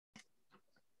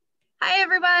Hi,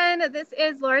 everyone. This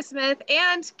is Laura Smith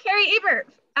and Cari Ebert.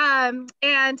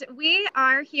 And we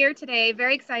are here today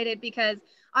very excited because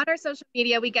on our social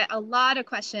media, we get a lot of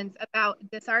questions about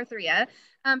dysarthria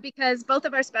because both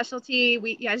of our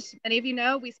specialty, as many of you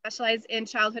know, we specialize in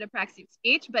childhood apraxia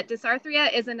speech, but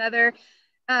dysarthria is another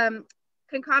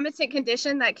concomitant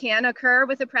condition that can occur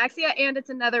with apraxia, and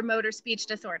it's another motor speech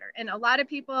disorder. And a lot of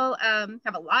people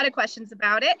have a lot of questions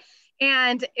about it.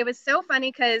 And it was so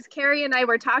funny because Cari and I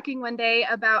were talking one day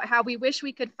about how we wish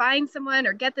we could find someone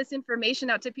or get this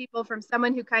information out to people from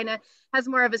someone who kind of has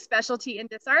more of a specialty in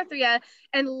dysarthria.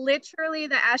 And literally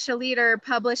the ASHA leader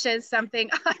publishes something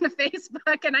on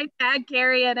Facebook and I tag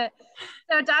Cari in it.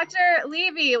 So Dr.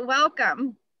 Levy,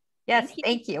 welcome. Yes,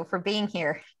 thank you for being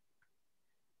here.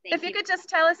 If you could just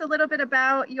tell us a little bit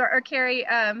about or Cari,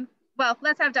 well,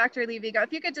 let's have Dr. Levy go.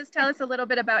 If you could just tell us a little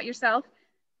bit about yourself.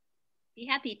 Be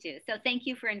happy to. So thank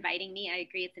you for inviting me. I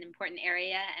agree it's an important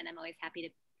area, and I'm always happy to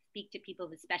speak to people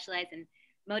who specialize in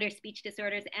motor speech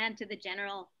disorders and to the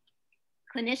general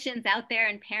clinicians out there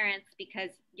and parents, because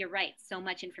you're right, so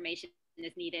much information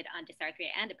is needed on dysarthria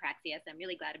and apraxia. So I'm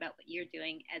really glad about what you're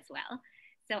doing as well.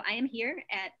 So I am here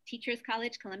at Teachers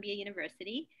College, Columbia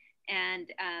University,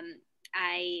 and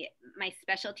my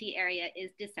specialty area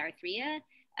is dysarthria.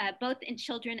 Both in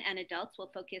children and adults.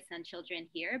 We'll focus on children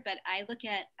here, but I look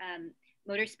at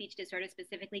motor speech disorders,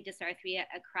 specifically dysarthria,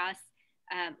 across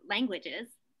languages.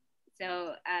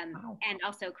 So, and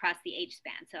also across the age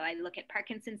span. So I look at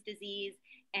Parkinson's disease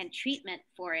and treatment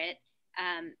for it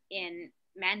in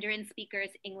Mandarin speakers,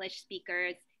 English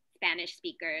speakers, Spanish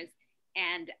speakers,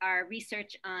 and our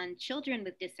research on children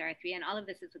with dysarthria, and all of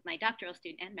this is with my doctoral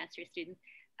student and master's students.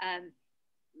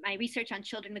 My research on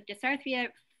children with dysarthria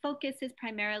focuses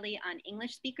primarily on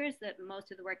English speakers.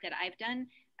 Most of the work that I've done,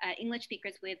 English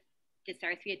speakers with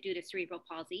dysarthria due to cerebral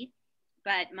palsy.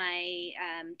 But my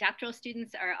doctoral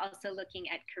students are also looking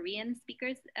at Korean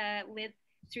speakers with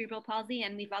cerebral palsy.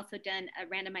 And we've also done a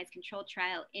randomized controlled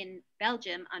trial in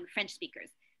Belgium on French speakers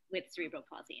with cerebral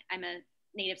palsy. I'm a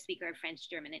native speaker of French,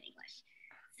 German, and English.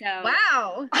 So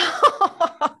wow.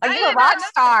 You're a rock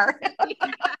star.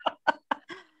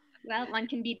 Well, one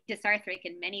can be dysarthric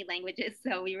in many languages,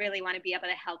 so we really want to be able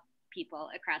to help people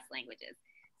across languages.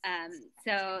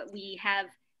 So we've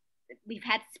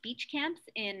had speech camps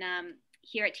in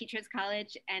here at Teachers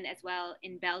College and as well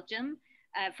in Belgium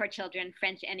for children,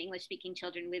 French and English speaking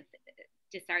children with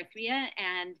dysarthria.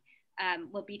 And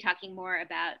we'll be talking more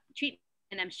about treatment,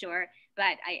 I'm sure,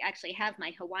 but I actually have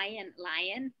my Hawaiian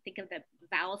lion. Think of the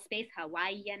vowel space,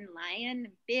 Hawaiian lion,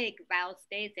 big vowel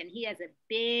space, and he has a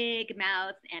big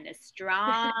mouth and a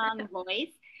strong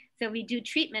voice. So we do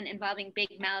treatment involving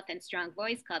big mouth and strong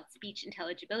voice called speech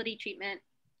intelligibility treatment.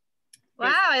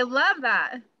 Wow, I love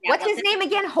that. Yeah, what's his name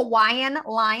again? Hawaiian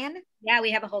lion? Yeah,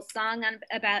 we have a whole song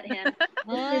about him. This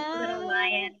little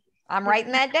lion. I'm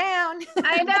writing that down.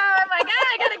 I know. I'm like,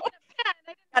 I gotta get a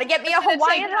pen. Gotta get me a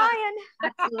Hawaiian lion.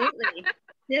 Absolutely.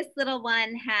 This little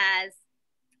one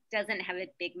doesn't have a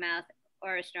big mouth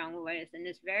or a strong voice, and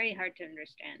it's very hard to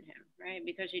understand him, right?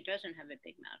 Because he doesn't have a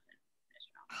big mouth and a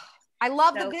strong voice. I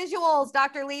love the visuals,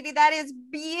 Dr. Levy. That is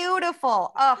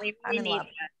beautiful. Oh, I'm in love.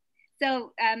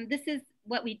 So this is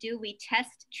what we do. We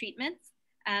test treatments,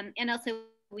 and also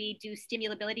we do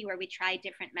stimulability, where we try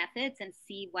different methods and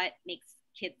see what makes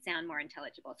kids sound more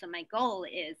intelligible. So my goal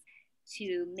is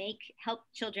to help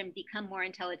children become more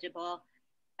intelligible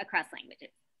across languages.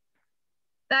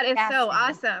 That is so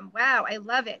awesome. Wow, I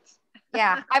love it.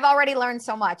 Yeah, I've already learned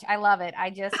so much. I love it. I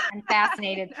just am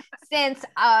fascinated. Since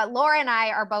Laura and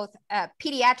I are both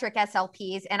pediatric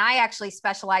SLPs, and I actually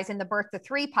specialize in the birth to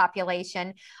 3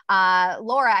 population.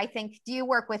 Laura, I think, do you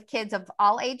work with kids of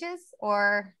all ages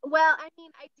or? Well, I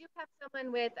mean, I do have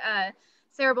someone with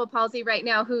cerebral palsy right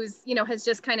now who's, has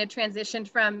just kind of transitioned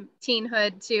from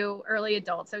teenhood to early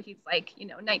adult. So he's like,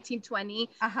 19, 20.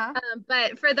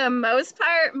 But for the most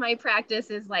part, my practice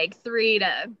is like 3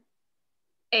 to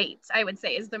 8, I would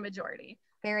say, is the majority.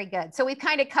 Very good. So we've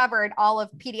kind of covered all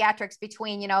of pediatrics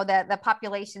between, the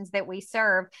populations that we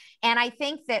serve. And I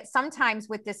think that sometimes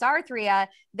with dysarthria,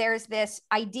 there's this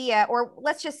idea, or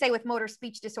let's just say with motor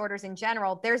speech disorders in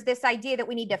general, there's this idea that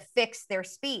we need to fix their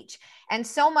speech. And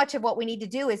so much of what we need to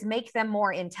do is make them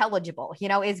more intelligible,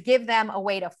 is give them a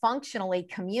way to functionally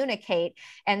communicate.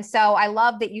 And so I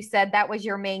love that you said that was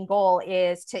your main goal,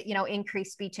 is to,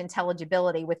 increase speech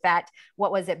intelligibility with that.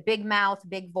 What was it? Big mouth,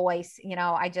 big voice.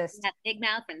 Big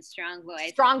mouth and strong voice.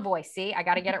 Strong voice. See, I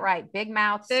got to get it right. Big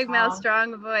mouth. Big mouth,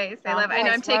 strong voice. I love it. I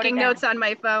know I'm taking notes on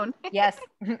my phone. Yes.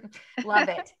 Love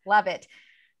it. Love it.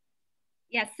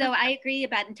 Yes. So I agree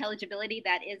about intelligibility.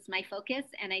 That is my focus.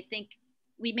 And I think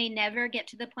we may never get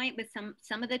to the point with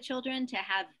some of the children to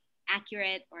have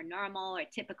accurate or normal or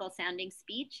typical sounding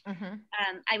speech.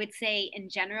 I would say in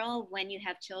general, when you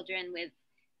have children with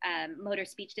motor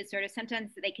speech disorders,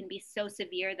 sometimes they can be so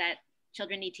severe that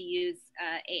children need to use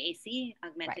AAC,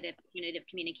 augmentative unitive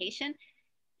communication.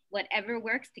 Whatever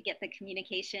works to get the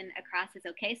communication across is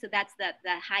okay. So that's the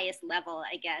highest level,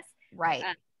 I guess. Right.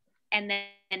 And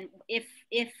then if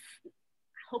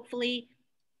hopefully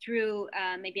through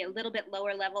maybe a little bit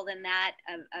lower level than that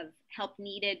of help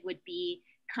needed would be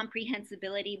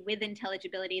comprehensibility with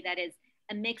intelligibility. That is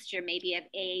a mixture maybe of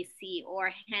AAC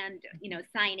or hand,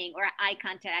 signing or eye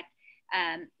contact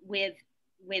with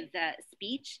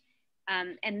speech.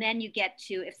 And then you get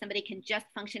to, if somebody can just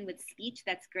function with speech,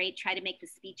 that's great. Try to make the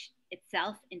speech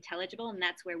itself intelligible, and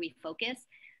that's where we focus.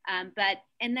 And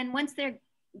then once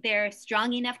they're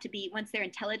strong enough once they're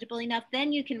intelligible enough,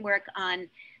 then you can work on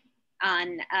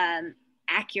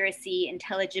accuracy,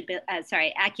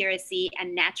 accuracy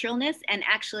and naturalness. And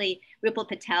actually, Rupal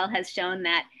Patel has shown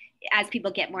that as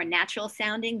people get more natural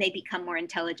sounding, they become more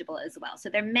intelligible as well. So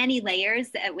there are many layers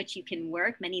at which you can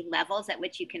work, many levels at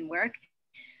which you can work.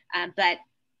 But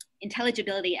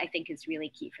intelligibility, I think, is really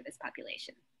key for this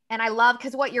population. And I love,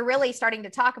 because what you're really starting to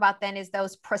talk about then is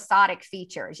those prosodic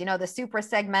features, the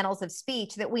suprasegmentals of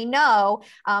speech that we know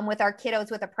with our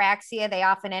kiddos with apraxia, they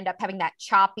often end up having that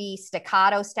choppy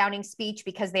staccato sounding speech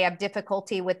because they have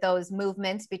difficulty with those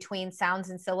movements between sounds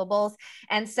and syllables.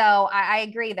 And so I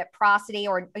agree that prosody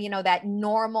or, that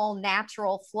normal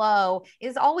natural flow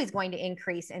is always going to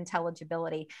increase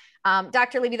intelligibility.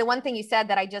 Dr. Levy, the one thing you said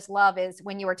that I just love is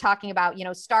when you were talking about,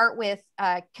 start with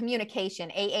communication,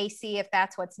 AAC, if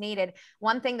that's what's needed.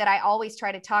 One thing that I always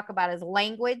try to talk about is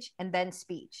language and then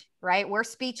speech, right? We're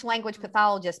speech language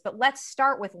pathologists, but let's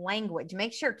start with language.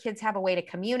 Make sure kids have a way to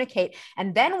communicate,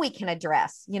 and then we can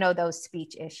address, those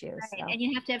speech issues. Right. So. And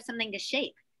you have to have something to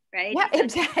shape, right? Yeah,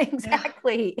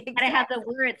 exactly. Got to have the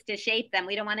words to shape them.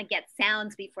 We don't want to get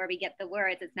sounds before we get the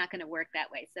words. It's not going to work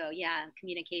that way. So yeah,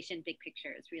 communication, big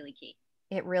picture is really key.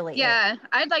 It really is. Is.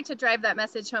 I'd like to drive that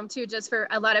message home too, just for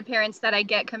a lot of parents that I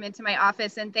get come into my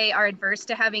office and they are adverse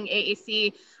to having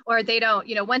AAC, or they don't,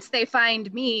 once they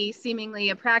find me seemingly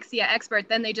apraxia expert,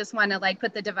 then they just want to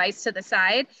put the device to the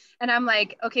side. And I'm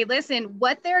like, okay, listen,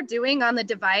 what they're doing on the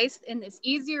device in this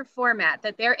easier format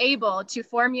that they're able to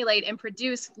formulate and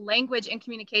produce language and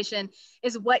communication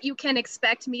is what you can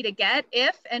expect me to get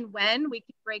if and when we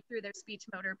can break through their speech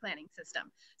motor planning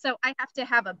system. So I have to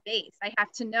have a base. I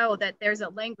have to know that there's a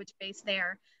language base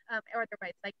there. Or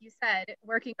otherwise, like you said,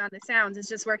 working on the sounds is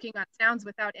just working on sounds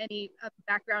without any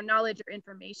background knowledge or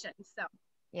information. So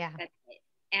yeah,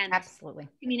 and absolutely.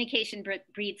 Communication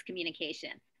breeds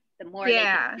communication. The more they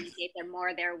can communicate, the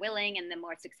more they're willing and the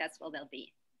more successful they'll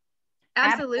be.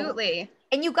 Absolutely.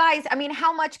 And you guys,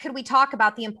 how much could we talk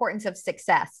about the importance of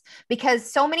success? Because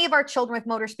so many of our children with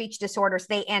motor speech disorders,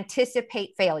 they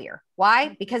anticipate failure.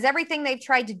 Why? Because everything they've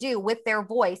tried to do with their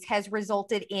voice has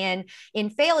resulted in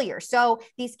failure. So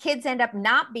these kids end up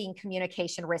not being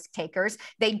communication risk takers.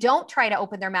 They don't try to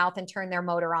open their mouth and turn their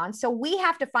motor on. So we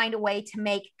have to find a way to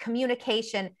make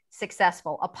communication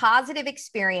successful, a positive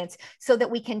experience, so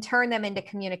that we can turn them into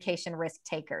communication risk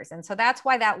takers. And so that's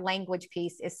why that language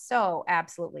piece is so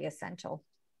absolutely essential.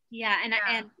 Yeah, and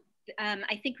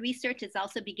I think research is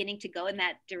also beginning to go in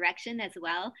that direction as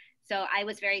well. So I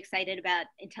was very excited about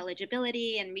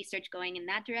intelligibility and research going in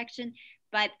that direction.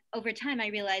 But over time, I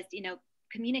realized,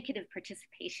 communicative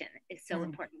participation is so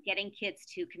important. Getting kids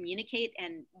to communicate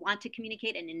and want to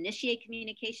communicate and initiate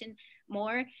communication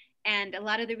more. And a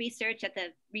lot of the research at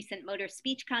the recent Motor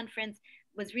Speech Conference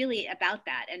was really about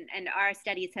that. And our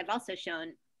studies have also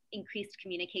shown increased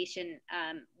communication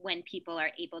when people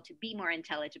are able to be more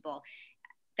intelligible.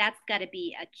 That's got to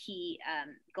be a key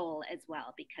goal as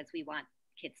well, because we want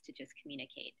kids to just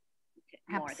communicate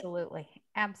more.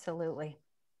 Absolutely.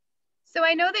 So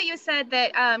I know that you said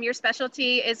that your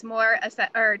specialty is more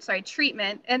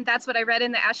treatment, and that's what I read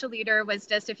in the ASHA Leader was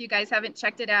just, if you guys haven't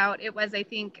checked it out, it was, I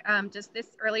think, just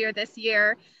earlier this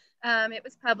year. It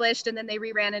was published, and then they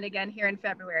reran it again here in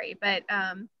February. But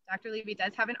Dr. Levy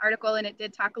does have an article, and it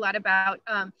did talk a lot about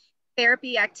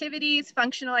therapy activities,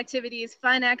 functional activities,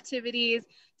 fun activities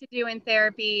to do in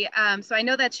therapy. So I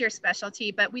know that's your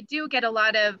specialty, but we do get a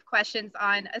lot of questions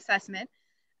on assessment.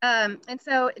 And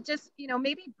so just,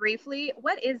 maybe briefly,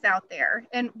 what is out there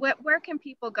and where can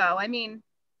people go?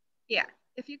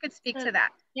 If you could speak to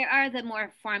that. There are the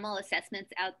more formal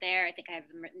assessments out there. I think I have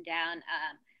them written down,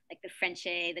 like the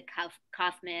Frenchet, the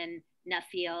Kaufman,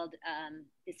 Nuffield,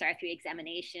 Dysarthria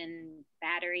examination,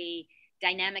 battery,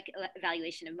 dynamic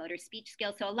evaluation of motor speech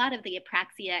skills. So a lot of the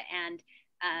apraxia and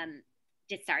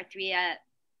dysarthria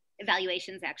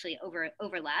evaluations actually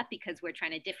overlap because we're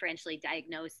trying to differentially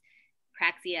diagnose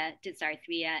apraxia,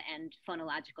 dysarthria, and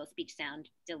phonological speech sound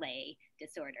delay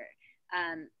disorder.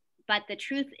 But the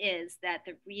truth is that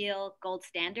the real gold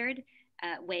standard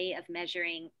way of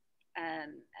measuring,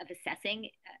 of assessing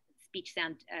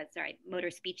motor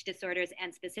speech disorders,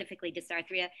 and specifically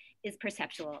dysarthria, is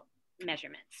perceptual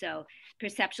measurement. So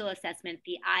perceptual assessment,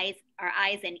 our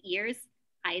eyes and ears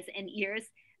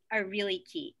are really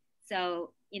key.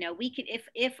 So, we could,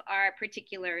 if our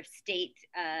particular state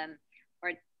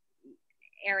or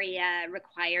area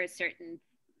requires certain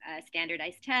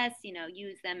standardized tests,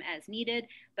 use them as needed.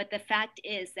 But the fact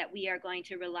is that we are going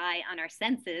to rely on our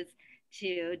senses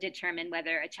to determine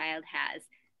whether a child has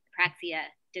apraxia,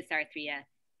 dysarthria,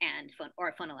 and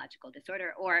or phonological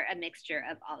disorder, or a mixture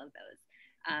of all of those.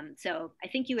 So I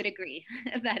think you would agree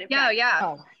that. Yeah.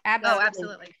 Oh, absolutely. Oh,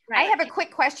 absolutely. Right. I have a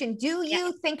quick question. Do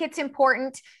you think it's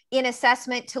important in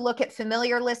assessment to look at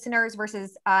familiar listeners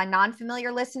versus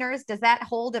non-familiar listeners? Does that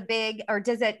hold a big, or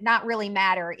does it not really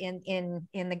matter in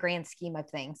the grand scheme of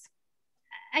things?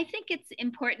 I think it's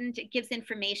important. It gives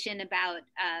information about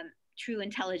true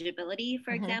intelligibility,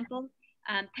 for example.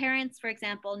 Parents, for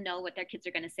example, know what their kids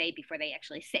are going to say before they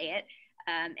actually say it.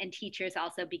 And teachers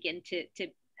also begin to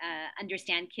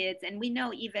understand kids. And we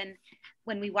know, even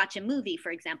when we watch a movie,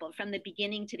 for example, from the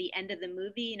beginning to the end of the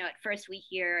movie, at first we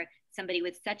hear somebody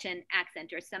with such an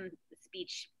accent or some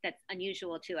speech that's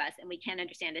unusual to us, and we can't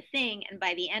understand a thing. And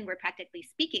by the end, we're practically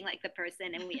speaking like the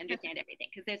person, and we understand everything,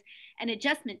 because there's an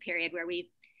adjustment period where we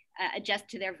adjust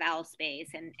to their vowel space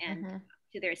and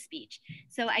to their speech.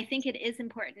 So I think it is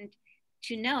important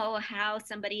to know how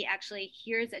somebody actually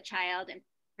hears a child and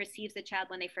perceives a child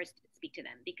when they first speak to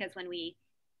them, because when we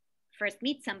first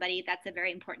meet somebody, that's a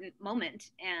very important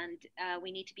moment, and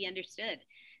we need to be understood.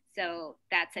 So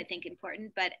that's, I think,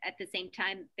 important. But at the same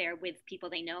time, they're with people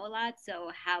they know a lot. So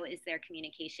how is their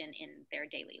communication in their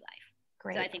daily life?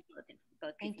 Great. So I think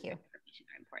both pieces of information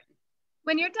are important.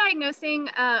 When you're diagnosing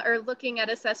or looking at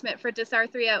assessment for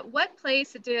dysarthria, what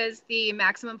place does the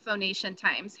maximum phonation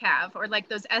times have, or like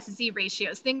those SZ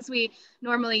ratios, things we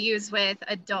normally use with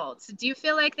adults? Do you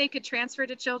feel like they could transfer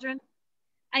to children?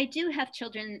 I do have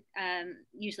children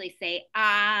usually say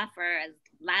ah for as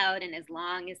loud and as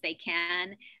long as they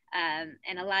can.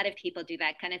 And a lot of people do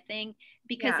that kind of thing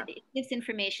because it gives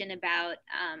information about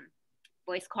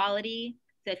voice quality.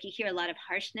 So if you hear a lot of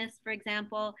harshness, for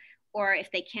example, or if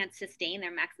they can't sustain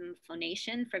their maximum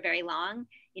phonation for very long,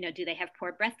 do they have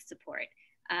poor breath support?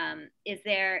 Is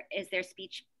their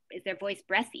voice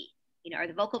breathy? Are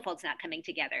the vocal folds not coming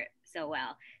together so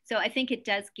well? So I think it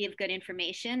does give good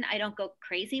information. I don't go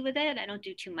crazy with it. I don't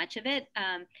do too much of it.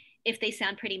 If they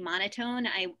sound pretty monotone,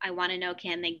 I want to know,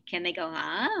 can they go,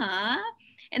 ah?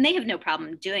 And they have no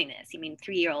problem doing this.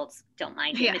 3-year-olds don't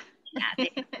mind imitating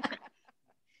that.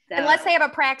 So. Unless they have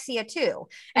apraxia too.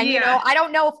 And, I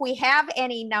don't know if we have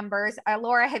any numbers.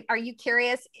 Laura, are you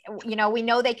curious? We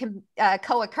know they can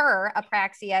co-occur,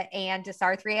 apraxia and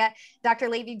dysarthria. Dr.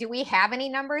 Levy, do we have any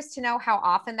numbers to know how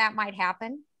often that might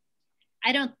happen?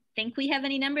 I don't think we have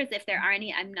any numbers. If there are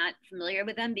any, I'm not familiar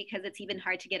with them, because it's even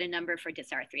hard to get a number for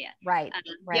dysarthria. Right.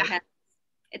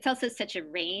 It's also such a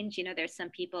range. There's some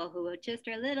people who just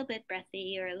are a little bit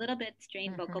breathy or a little bit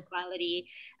strained vocal quality.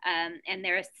 And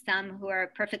there are some who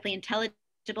are perfectly intelligible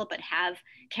but have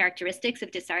characteristics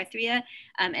of dysarthria.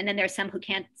 And then there's some who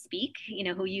can't speak,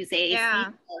 who use AAC. Yeah,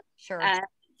 sure.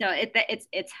 So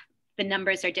it's the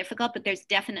numbers are difficult, but there's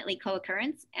definitely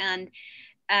co-occurrence. And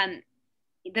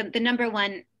the number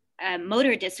one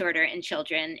motor disorder in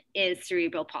children is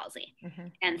cerebral palsy.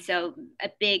 And so a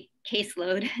big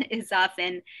caseload is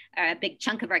often, a big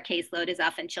chunk of our caseload is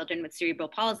often children with cerebral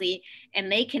palsy,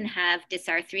 and they can have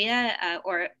dysarthria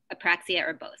or apraxia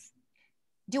or both.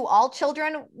 Do all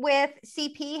children with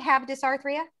CP have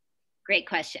dysarthria? Great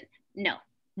question. No.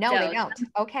 No, they don't.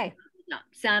 Okay. No,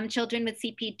 some children with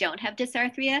CP don't have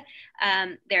dysarthria.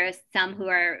 There are some who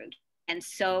are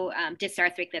so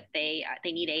dysarthric that they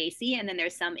need AAC, and then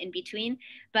there's some in between.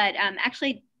 But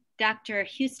actually, Dr.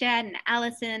 Hustad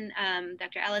and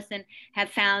Dr. Allison have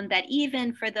found that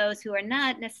even for those who are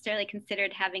not necessarily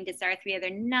considered having dysarthria,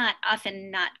 they're often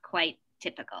not quite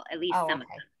typical, at least some of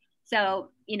them. So,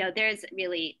 there's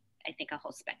really, I think, a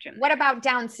whole spectrum. What about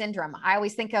Down syndrome? I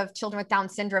always think of children with Down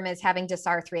syndrome as having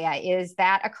dysarthria. Is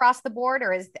that across the board,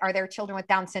 or are there children with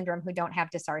Down syndrome who don't have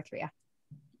dysarthria?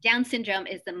 Down syndrome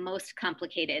is the most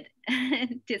complicated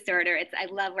disorder. I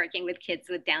love working with kids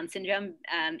with Down syndrome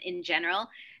in general,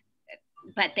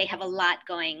 but they have a lot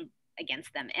going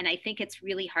against them. And I think it's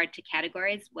really hard to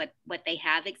categorize what they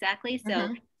have exactly.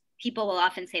 So people will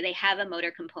often say they have a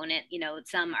motor component. You know,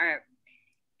 some are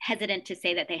hesitant to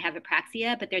say that they have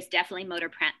apraxia, but there's definitely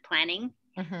motor planning.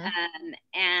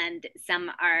 And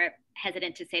some are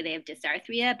hesitant to say they have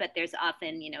dysarthria, but there's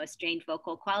often, you know, a strained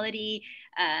vocal quality.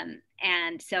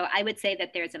 And so I would say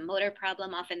that there's a motor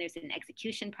problem. Often there's an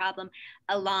execution problem,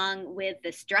 along with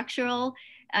the structural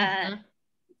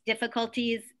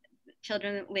difficulties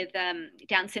children with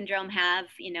Down syndrome have,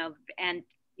 you know, and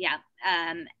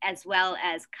as well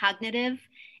as cognitive,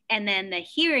 and then the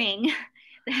hearing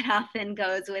that often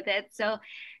goes with it. So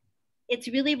it's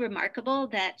really remarkable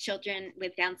that children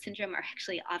with Down syndrome are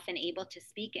actually often able to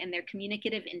speak, and their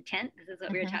communicative intent, this is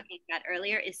what we were talking about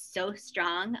earlier, is so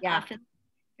strong often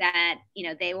that, you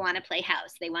know, they want to play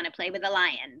house, they want to play with a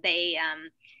lion, they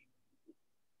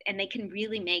and they can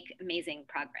really make amazing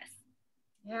progress.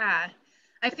 Yeah,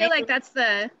 I feel like that's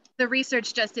the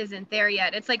research just isn't there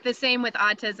yet. It's like the same with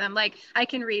autism. Like I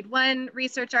can read one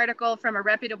research article from a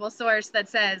reputable source that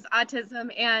says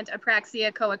autism and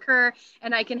apraxia co-occur,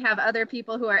 and I can have other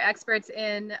people who are experts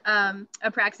in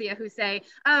apraxia who say,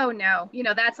 oh no, you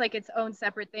know, that's like its own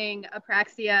separate thing,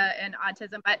 apraxia and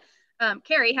autism. But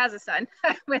Cari has a son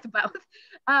with both.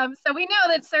 So we know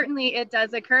that certainly it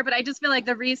does occur, but I just feel like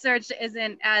the research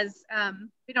isn't as,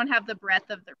 we don't have the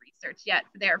breadth of the research yet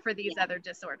there for these other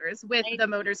disorders with the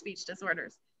motor speech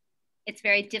disorders. It's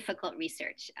very difficult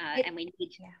research, and we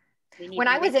need when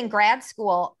I was in grad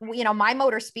school, you know, my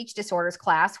motor speech disorders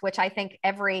class, which I think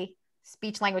every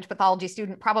speech language pathology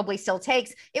student probably still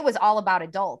takes, it was all about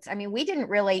adults. I mean, we didn't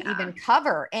really even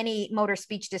cover any motor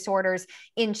speech disorders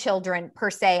in children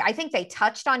per se. I think they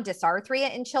touched on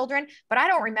dysarthria in children, but I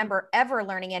don't remember ever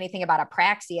learning anything about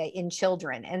apraxia in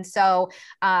children. And so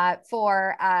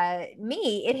for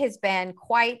me, it has been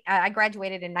quite, I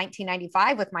graduated in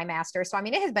 1995 with my master's. So, I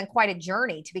mean, it has been quite a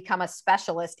journey to become a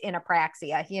specialist in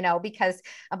apraxia, you know, because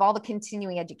of all the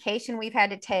continuing education we've had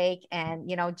to take, and,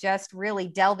 you know, just really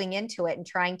delving into it and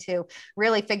trying to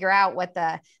really figure out what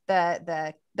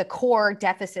the core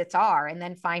deficits are, and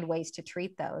then find ways to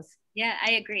treat those. Yeah,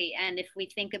 I agree. And if we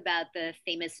think about the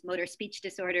famous motor speech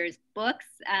disorders books,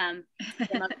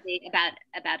 they're mostly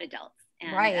about adults.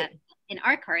 And, in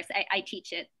our course, I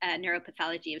teach it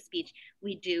neuropathology of speech.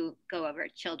 We do go over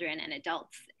children and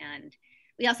adults, and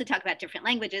we also talk about different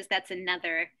languages. That's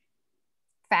another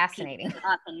fascinating,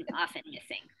 often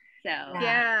missing. So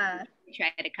we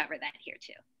try to cover that here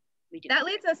too. That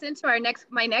leads us into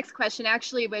my next question,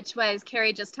 actually, which was,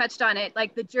 Cari just touched on it,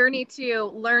 like the journey to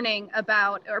learning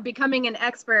about or becoming an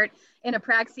expert in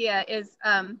apraxia is,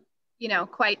 you know,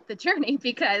 quite the journey,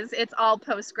 because it's all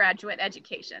postgraduate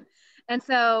education. And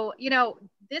so, you know,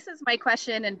 this is my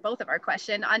question, and both of our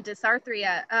question on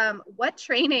dysarthria. What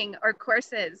training or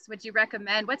courses would you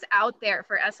recommend? What's out there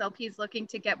for SLPs looking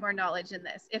to get more knowledge in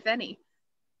this, if any?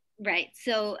 Right.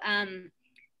 So,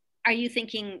 are you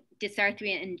thinking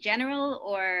dysarthria in general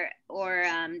or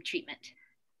treatment?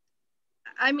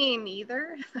 I mean,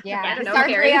 either. Yeah,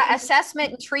 dysarthria assessment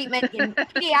and treatment in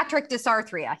pediatric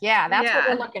dysarthria. Yeah, that's what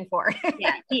we're looking for.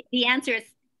 The answer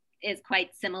is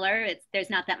quite similar.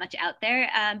 There's not that much out there,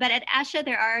 but at ASHA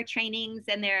there are trainings,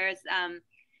 and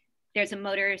there's a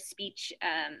motor speech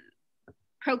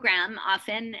program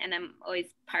often, and I'm always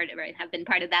have been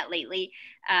part of that lately,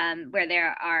 where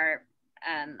there are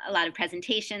a lot of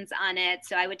presentations on it.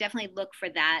 So I would definitely look for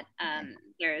that.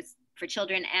 There's for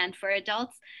children and for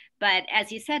adults. But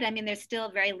as you said, I mean, there's still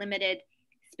very limited,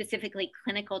 specifically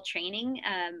clinical training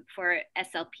for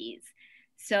SLPs.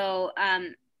 So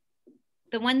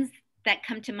the ones that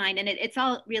come to mind, and it's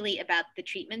all really about the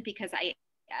treatment, because I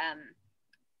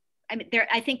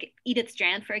think Edith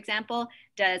Strand, for example,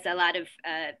 does a lot of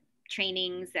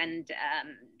trainings and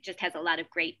just has a lot of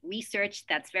great research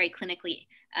that's very clinically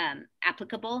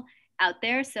applicable out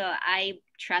there. So I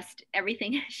trust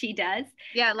everything she does.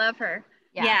 Yeah, I love her.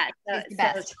 Yeah, she's the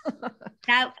best.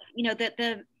 That, you know,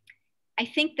 I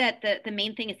think that the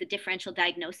main thing is the differential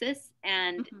diagnosis,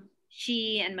 and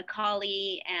she and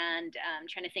McAuliffe and I'm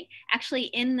trying to think, actually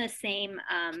in the same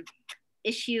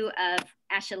issue of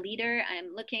ASHA Leader,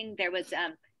 I'm looking, there was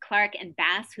Clark and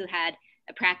Bass who had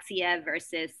apraxia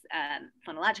versus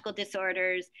phonological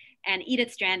disorders, and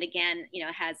Edith Strand again, you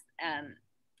know, has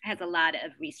a lot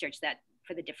of research that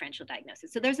for the differential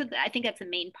diagnosis. So I think that's the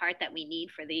main part that we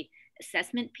need for the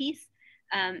assessment piece.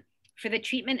 For the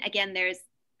treatment, again, there's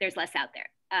less out there.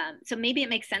 So maybe it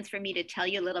makes sense for me to tell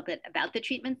you a little bit about the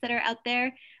treatments that are out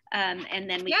there, and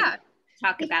then we can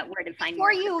talk about where to find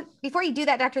more. Before you do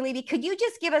that, Dr. Levy, could you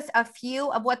just give us a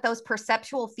few of what those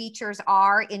perceptual features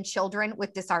are in children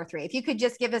with dysarthria? If you could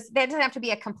just give us, that doesn't have to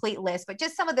be a complete list, but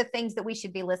just some of the things that we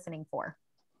should be listening for.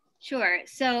 Sure.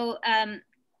 So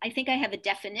I think I have a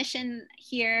definition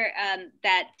here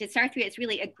that dysarthria is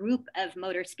really a group of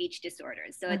motor speech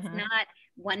disorders. So it's not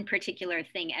one particular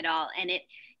thing at all. And it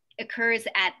occurs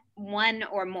at one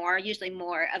or more, usually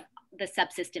more, of the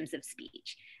subsystems of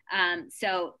speech. And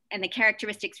the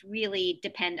characteristics really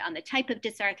depend on the type of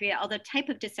dysarthria, although type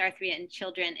of dysarthria in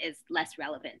children is less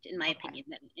relevant, in my opinion,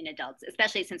 than in adults,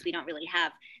 especially since we don't really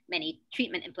have many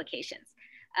treatment implications.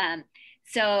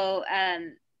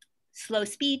 Slow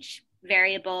speech,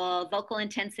 variable vocal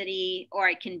intensity, or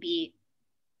it can be,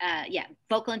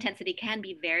 vocal intensity can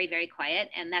be very, very quiet.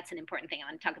 And that's an important thing I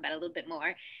want to talk about a little bit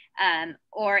more.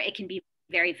 Or it can be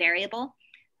very variable.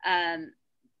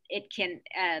 It can,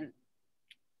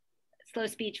 slow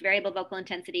speech, variable vocal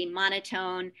intensity,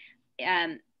 monotone,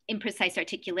 imprecise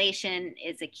articulation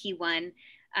is a key one.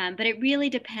 But it really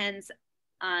depends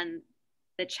on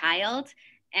the child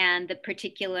and the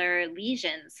particular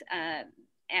lesions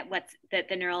at what's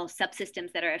the neural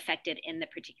subsystems that are affected in the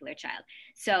particular child.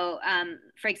 So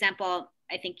for example,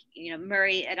 I think,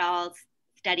 Murray et al.'s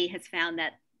study has found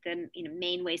that the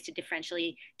main ways to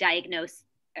differentially diagnose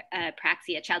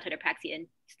apraxia, childhood apraxia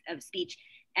of speech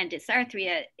and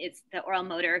dysarthria is the oral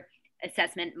motor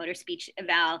assessment, motor speech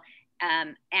eval,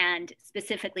 and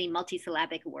specifically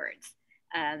multisyllabic words.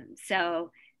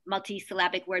 So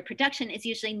multisyllabic word production is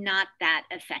usually not that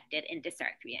affected in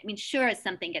dysarthria. I mean, sure, as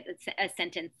something gets a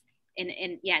sentence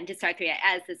in dysarthria,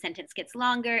 as the sentence gets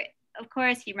longer, of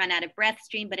course, you run out of breath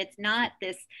stream, but it's not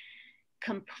this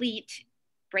complete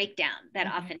breakdown that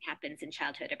often happens in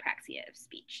childhood apraxia of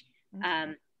speech.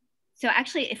 So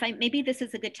actually, maybe this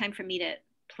is a good time for me to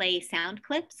play sound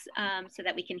clips so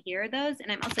that we can hear those.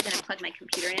 And I'm also going to plug my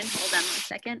computer in. Hold on 1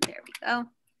 second. There we go.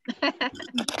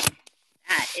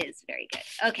 That is very good.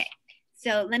 Okay,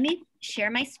 so let me share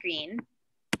my screen.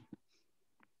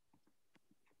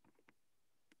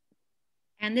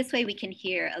 And this way we can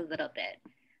hear a little bit.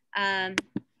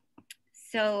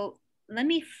 So let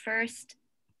me first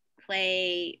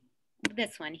play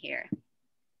this one here.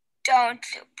 Don't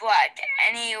blood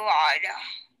any water.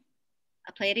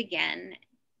 I'll play it again.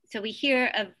 So we hear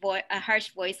a harsh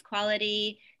voice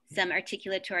quality, some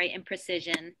articulatory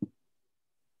imprecision.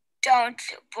 Don't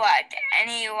blood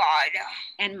any water.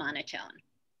 And monotone,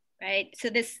 right? So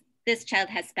this child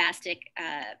has spastic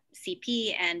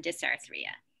CP and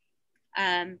dysarthria.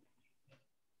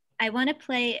 I want to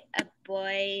play a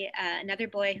boy, another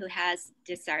boy who has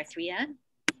dysarthria.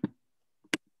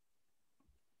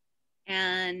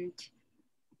 And,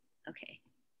 okay.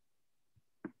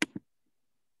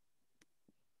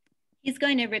 He's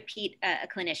going to repeat a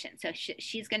clinician. So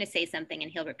she's going to say something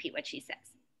and he'll repeat what she says.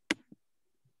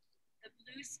 The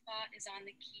blue spot is on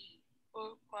the key.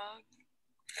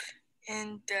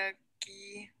 In the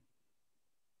key.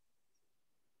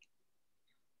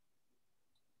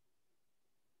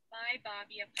 Bye,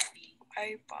 Bobby, a puppy.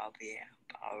 Bye, Bobby,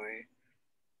 a power.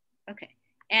 Okay.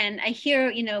 And I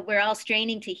hear, we're all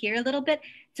straining to hear a little bit.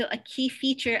 So a key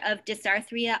feature of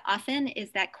dysarthria often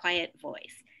is that quiet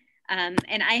voice.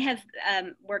 And I have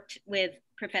worked with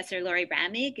Professor Lori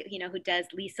Ramig, who does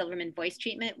Lee Silverman voice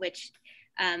treatment, which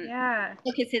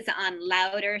focuses on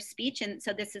louder speech. And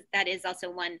so that is also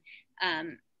one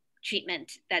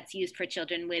treatment that's used for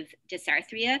children with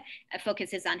dysarthria. It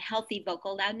focuses on healthy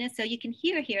vocal loudness. So you can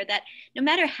hear here that no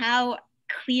matter how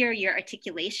clear your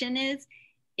articulation is,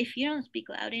 if you don't speak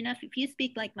loud enough, if you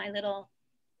speak like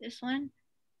this one,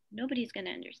 nobody's going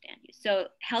to understand you. So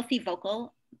healthy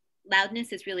vocal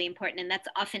loudness is really important, and that's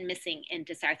often missing in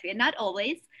dysarthria. Not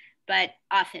always, but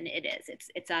often it is.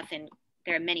 It's often,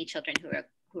 there are many children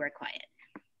who are quiet.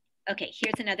 Okay,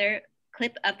 here's another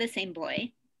clip of the same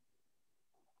boy.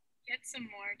 Get some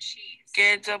more cheese.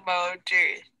 Get some more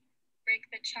cheese. Break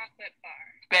the chocolate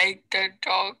bar. Break the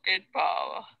chocolate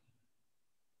bar.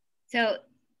 So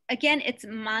again, it's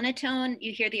monotone.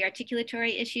 You hear the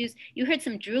articulatory issues. You heard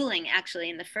some drooling actually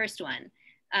in the first one,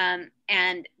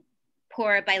 and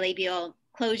poor bilabial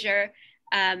closure.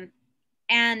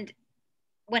 And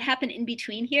what happened in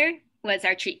between here was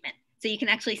our treatment. So you can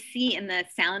actually see in the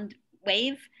sound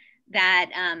wave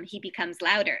that he becomes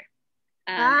louder.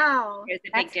 Wow. There's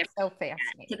a big difference. So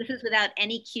fascinating. So this is without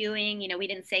any cueing. We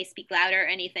didn't say speak louder or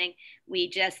anything. We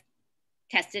just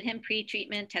tested him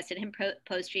pre-treatment, tested him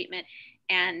post-treatment,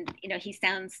 and he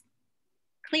sounds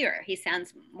clearer. He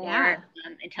sounds more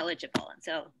intelligible. And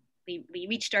so we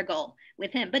reached our goal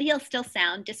with him, but he'll still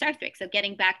sound dysarthric. So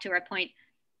getting back to our point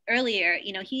earlier,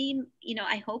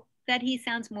 I hope that he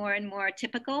sounds more and more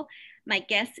typical. My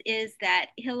guess is that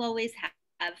he'll always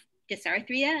have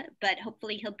dysarthria, but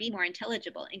hopefully he'll be more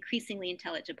intelligible, increasingly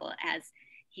intelligible as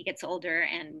he gets older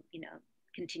and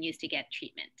continues to get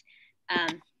treatment.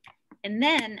 And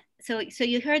then, so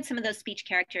you heard some of those speech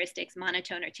characteristics: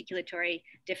 monotone, articulatory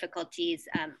difficulties,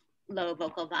 low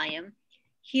vocal volume.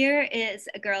 Here is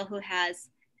a girl who has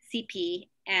CP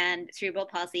and cerebral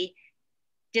palsy,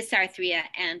 dysarthria,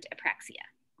 and apraxia.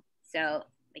 So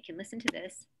we can listen to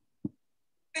this.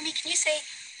 Remy, can you say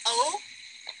oh?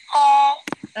 Oh.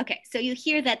 Okay, so you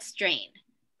hear that strain.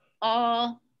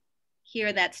 Oh,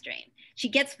 hear that strain. She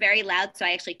gets very loud, so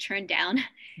I actually turned down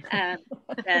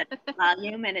the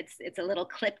volume, and it's a little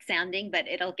clipped sounding, but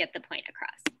it'll get the point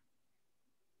across.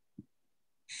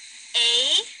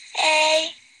 A,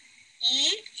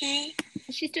 E.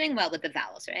 She's doing well with the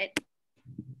vowels, right?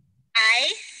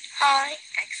 I.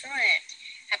 Excellent.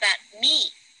 How about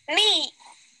me?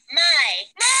 My.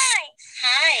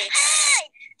 Hi.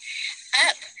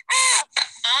 Up.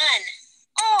 On.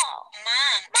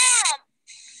 Mom.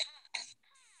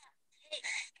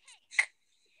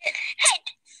 Hit.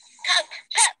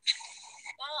 Cup.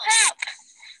 Ball.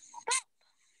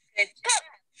 Good job.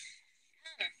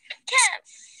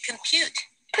 Compute.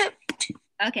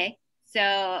 Okay,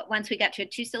 so once we got to a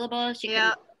 2-syllable, she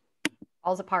can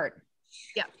falls apart.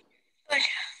 Yeah.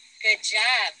 Good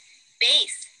job.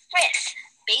 Base.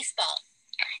 Baseball.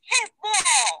 Hit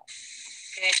ball.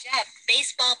 Good job.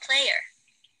 Baseball player.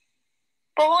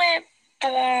 Boy.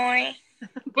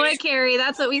 Boy, Cari,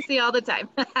 that's what we see all the time.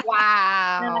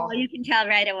 Wow. you can tell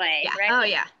right away, Yeah. right? Oh,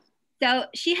 yeah. So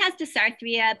she has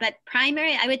dysarthria, but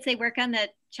primary, I would say work on the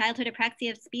childhood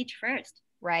apraxia of speech first.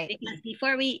 Right. Because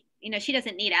before we, she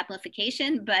doesn't need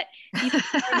amplification, but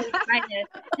before we try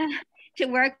to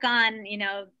work on,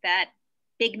 that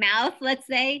big mouth, let's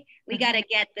say, we got to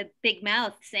get the big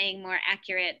mouth saying more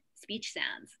accurate speech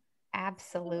sounds.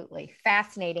 Absolutely.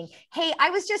 Fascinating. Hey, I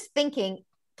was just thinking,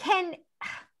 can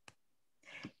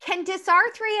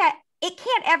dysarthria, it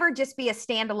can't ever just be a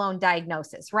standalone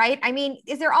diagnosis, right? I mean,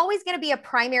 is there always going to be a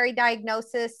primary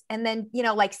diagnosis and then,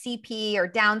 like CP or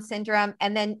Down syndrome,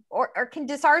 and then, or can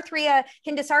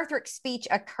dysarthric speech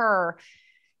occur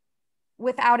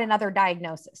without another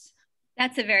diagnosis?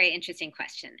 That's a very interesting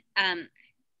question.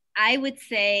 I would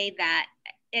say that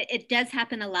it does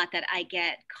happen a lot that I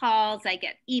get calls, I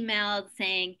get emails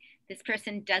saying this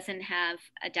person doesn't have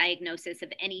a diagnosis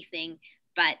of anything,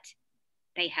 but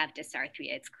they have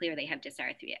dysarthria. It's clear they have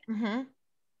dysarthria. Mm-hmm.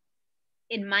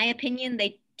 In my opinion,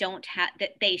 they don't have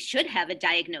that. They should have a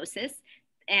diagnosis.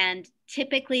 And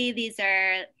typically these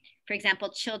are, for example,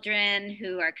 children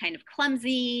who are kind of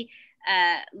clumsy,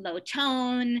 low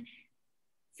tone,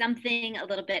 something a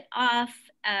little bit off,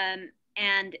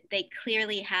 and they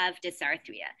clearly have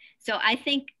dysarthria. So I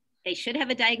think they should have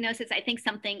a diagnosis. I think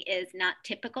something is not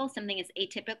typical, something is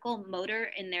atypical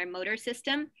in their motor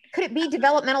system. Could it be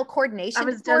developmental coordination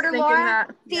disorder, thinking Laura?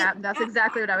 that. Yeah, that's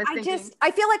exactly what I was thinking. I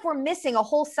feel like we're missing a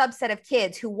whole subset of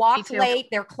kids who walk late,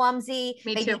 they're clumsy,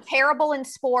 they do terrible in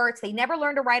sports, they never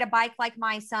learn to ride a bike like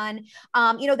my son.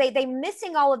 They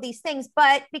missing all of these things,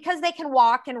 but because they can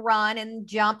walk and run and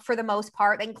jump for the most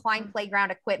part, they can climb playground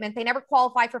equipment, they never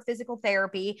qualify for physical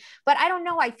therapy. But I don't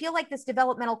know, I feel like this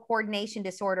developmental coordination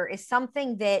disorder is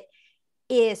something that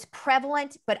is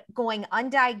prevalent, but going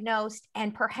undiagnosed.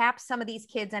 And perhaps some of these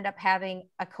kids end up having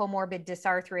a comorbid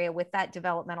dysarthria with that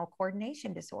developmental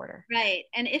coordination disorder. Right.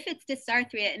 And if it's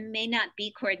dysarthria, it may not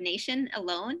be coordination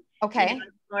alone. Okay.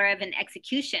 More of an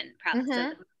execution problem. So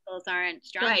the muscles aren't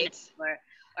strong enough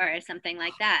or something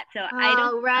like that. So I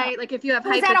don't know. Like if you have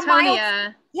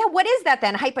hypotonia. What is that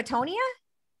then? Hypotonia?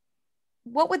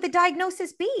 What would the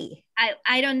diagnosis be?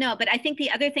 I don't know. But I think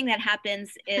the other thing that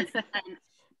happens is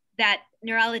that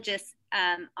neurologists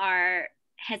are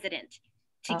hesitant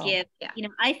to give,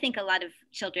 I think a lot of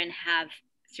children have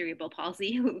cerebral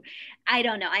palsy who, I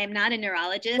don't know, I am not a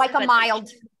neurologist. Like a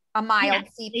mild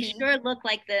CP. They sure look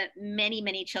like the many,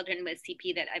 many children with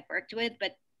CP that I've worked with,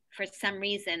 but for some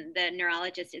reason, the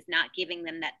neurologist is not giving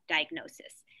them that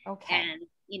diagnosis. Okay. And,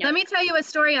 let me tell you a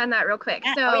story on that real quick.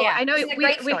 So I know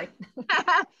great story.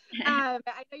 I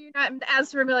know you're not as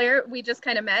familiar. We just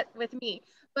kind of met with me.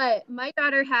 But my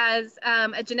daughter has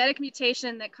a genetic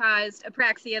mutation that caused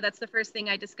apraxia. That's the first thing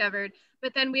I discovered.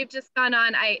 But then we've just gone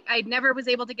on. I never was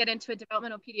able to get into a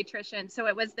developmental pediatrician. So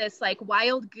it was this like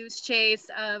wild goose chase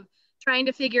of trying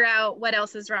to figure out what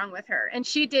else is wrong with her. And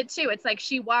she did too. It's like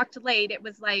she walked late. It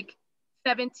was like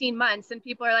 17 months. And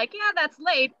people are like, yeah, that's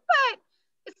late. But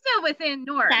it's still within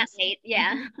norms. That's late,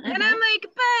 yeah. And I'm like,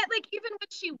 but like even when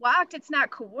she walked, it's not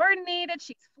coordinated.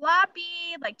 She's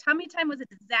floppy. Like tummy time was a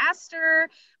disaster.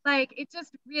 Like it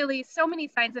just really so many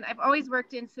signs. And I've always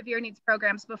worked in severe needs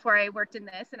programs before I worked in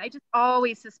this, and I just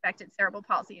always suspected cerebral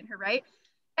palsy in her, right?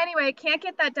 anyway, can't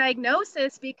get that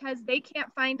diagnosis because they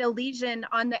can't find a lesion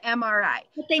on the MRI.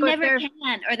 But they never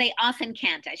can, or they often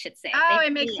can't, I should say. Oh,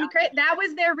 it makes me crazy. That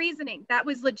was their reasoning. That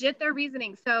was legit their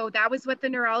reasoning. So that was what the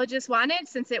neurologist wanted.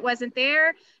 Since it wasn't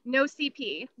there, no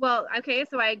CP. Well, okay,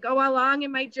 so I go along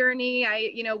in my journey.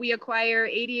 We acquire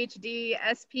ADHD,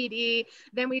 SPD.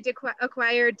 Then we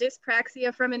acquire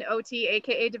dyspraxia from an OT,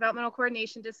 aka developmental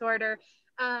coordination disorder.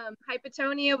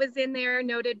 Hypotonia was in there,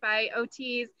 noted by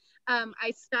OTs.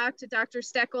 I stalked Dr.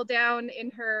 Steckel down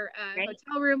in her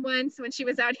hotel room once when she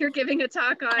was out here giving a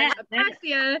talk on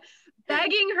Apraxia,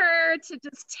 begging her to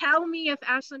just tell me if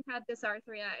Ashlyn had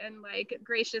dysarthria, and like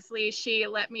graciously she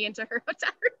let me into her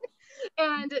hotel room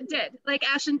and did. Like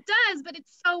Ashlyn does, but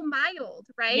it's so mild,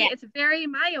 right? Yeah. It's very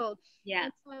mild. Yeah.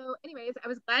 And so anyways, I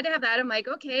was glad to have that. I'm like,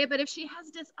 okay, but if she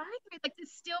has dysarthria, like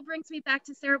this still brings me back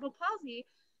to cerebral palsy.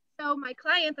 So my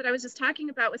client that I was just talking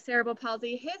about with cerebral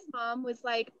palsy, his mom was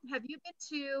like, have you been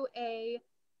to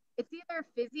it's either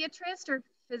physiatrist or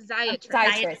physiatrist?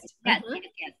 Physiatrist. Yes.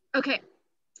 Okay.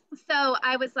 So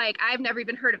I was like, I've never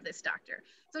even heard of this doctor.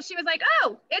 So she was like,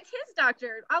 oh, it's his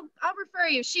doctor. I'll refer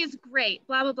you. She's great,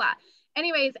 blah, blah, blah.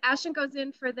 Anyways, Ashlyn goes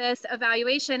in for this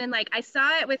evaluation, and like I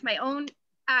saw it with my own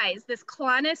eyes, this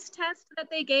Clonus test that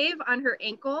they gave on her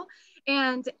ankle,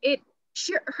 and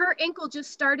her ankle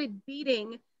just started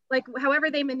beating, like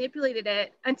however they manipulated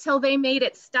it, until they made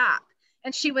it stop.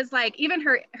 And she was like, even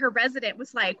her resident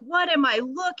was like, what am I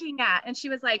looking at? And she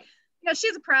was like,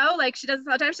 she's a pro, like she does this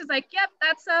all the time. She's like, yep,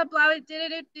 that's blah,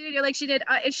 like she did.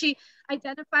 And she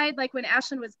identified, like when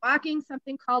Ashlyn was walking,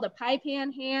 something called a pie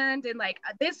pan hand. And like,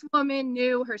 this woman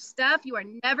knew her stuff. You are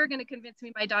never going to convince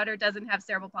me my daughter doesn't have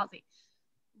cerebral palsy.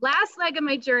 Last leg of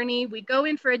my journey, we go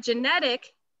in for a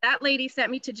genetic. That lady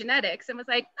sent me to genetics and was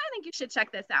like, I think you should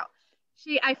check this out.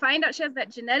 I find out she has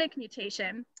that genetic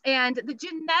mutation, and the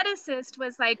geneticist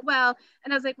was like, well,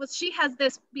 and I was like, well, she has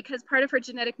this because part of her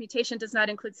genetic mutation does not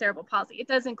include cerebral palsy. It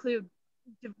does include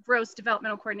gross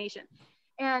developmental coordination.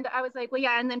 And I was like, well,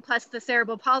 yeah, and then plus the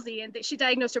cerebral palsy, and she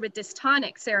diagnosed her with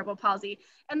dystonic cerebral palsy.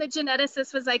 And the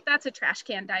geneticist was like, that's a trash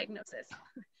can diagnosis.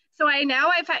 So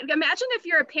imagine if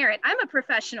you're a parent, I'm a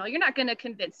professional, you're not going to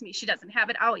convince me she doesn't have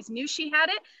it. I always knew she had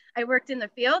it. I worked in the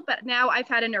field, but now I've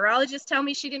had a neurologist tell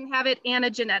me she didn't have it, and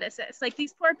a geneticist. Like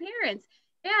these poor parents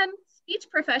and speech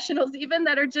professionals even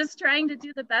that are just trying to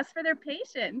do the best for their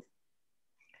patients.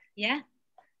 Yeah.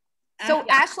 So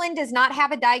Ashlyn does not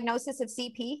have a diagnosis of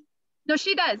CP? No,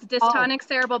 she does. Dystonic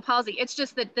cerebral palsy. It's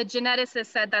just that the geneticist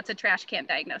said that's a trash can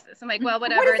diagnosis. I'm like, well,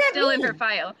 whatever. It's still in her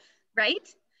file, right?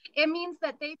 It means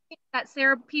that they think that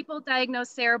people diagnose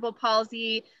cerebral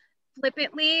palsy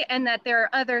flippantly and that there are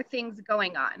other things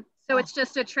going on. So it's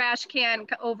just a trash can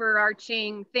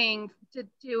overarching thing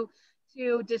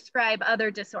to describe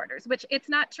other disorders, which it's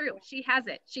not true. She has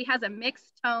it. She has a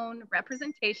mixed tone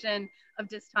representation of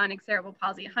dystonic cerebral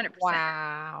palsy, 100%.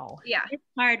 Wow. Yeah. It's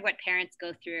hard what parents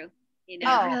go through, It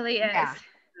really is.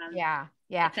 Yeah.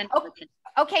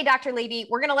 Okay, Dr. Levy,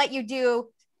 we're going to let you do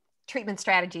treatment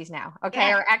strategies now,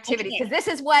 okay, or activities, because this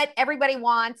is what everybody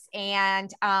wants,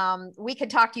 and we could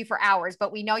talk to you for hours,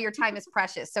 but we know your time is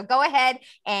precious. So go ahead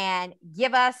and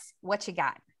give us what you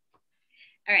got.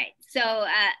 All right. So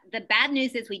the bad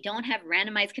news is we don't have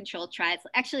randomized controlled trials.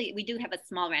 Actually, we do have a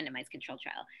small randomized controlled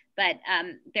trial, but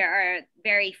there are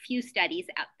very few studies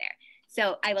out there.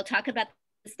 So I will talk about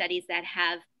the studies that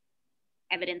have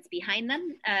evidence behind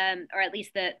them, or at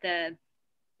least the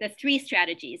three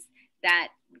strategies that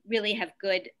really have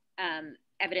good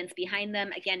evidence behind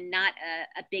them. Again, not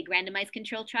a big randomized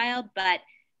control trial, but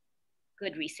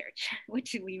good research,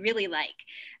 which we really like.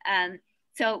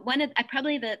 So one of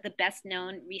probably the best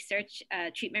known research,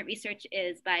 treatment research,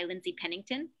 is by Lindsay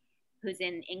Pennington, who's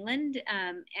in England.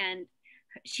 And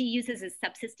she uses a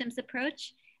subsystems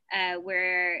approach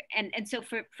and so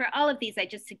for all of these, I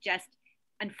just suggest,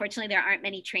 unfortunately, there aren't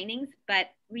many trainings,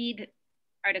 but read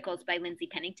articles by Lindsay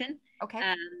Pennington.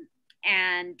 Okay.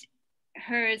 And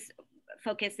hers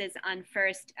focuses on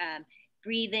first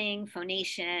breathing,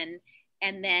 phonation,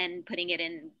 and then putting it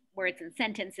in words and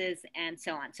sentences and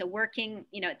so on. So working,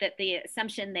 the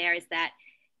assumption there is that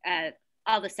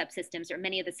all the subsystems, or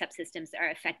many of the subsystems, are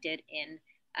affected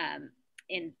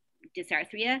in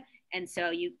dysarthria. And so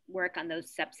you work on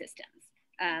those subsystems.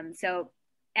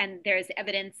 And there's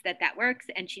evidence that works.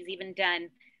 And she's even done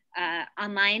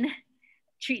online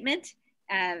treatment.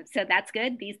 So that's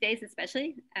good these days,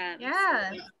 especially.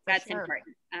 So that's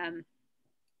important.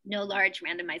 No large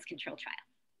randomized control trial,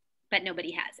 but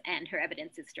nobody has, and her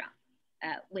evidence is strong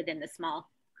within the small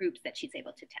groups that she's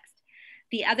able to test.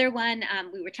 The other one,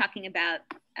 we were talking about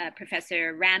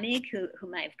Professor Ramig,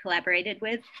 whom I've collaborated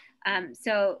with.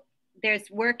 So there's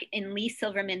work in Lee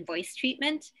Silverman voice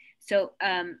treatment. So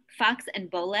Fox and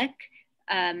Bolek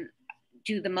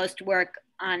do the most work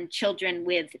on children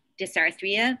with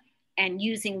dysarthria and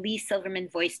using Lee Silverman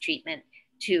voice treatment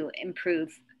to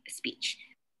improve speech.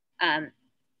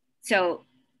 So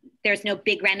there's no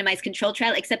big randomized control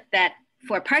trial, except that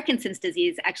for Parkinson's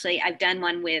disease, actually, I've done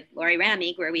one with Lori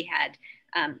Ramig where we had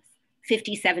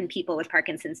 57 people with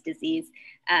Parkinson's disease.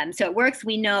 So it works,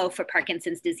 we know, for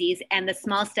Parkinson's disease. And the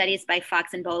small studies by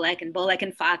Fox and Bolek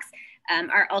and Fox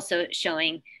are also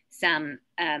showing some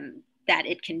that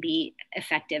it can be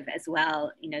effective as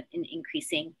well, you know, in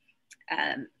increasing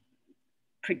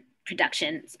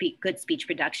production, good speech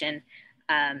production,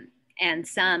 and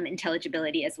some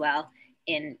intelligibility as well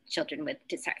in children with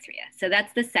dysarthria. So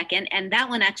that's the second, and that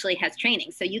one actually has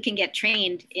training. So you can get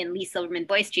trained in Lee Silverman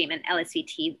voice treatment,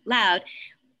 LSVT loud.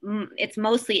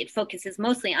 It focuses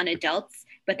mostly on adults,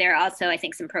 but there are also, I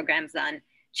think, some programs on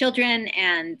children.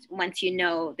 And once you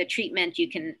know the treatment, you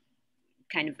can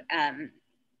kind of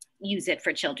use it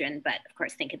for children, but of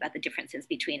course, think about the differences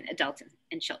between adults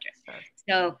and children. Sure.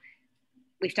 So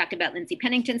we've talked about Lindsay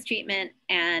Pennington's treatment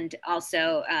and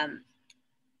also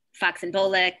Fox and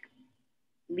Bolek,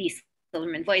 Lee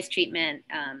Silverman voice treatment,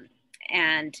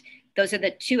 and those are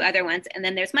the two other ones. And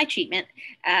then there's my treatment,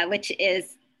 which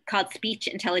is called speech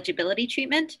intelligibility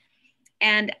treatment.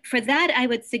 And for that, I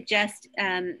would suggest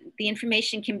the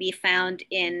information can be found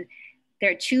in,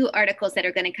 there are 2 articles that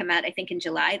are going to come out, I think, in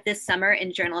July this summer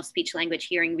in Journal of Speech Language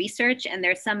Hearing Research. And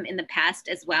there's some in the past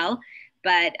as well,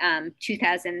 but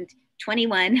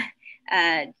 2021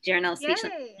 Journal of Speech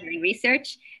Language Hearing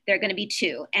Research, there are going to be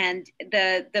 2. And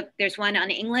there's one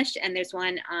on English and there's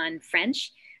one on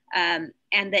French. And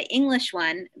the English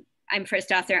one, I'm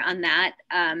first author on that.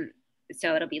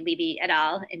 So it'll be Levy et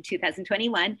al. In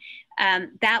 2021.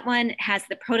 That one has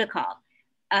the protocol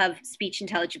of speech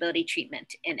intelligibility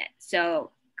treatment in it.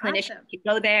 So clinicians can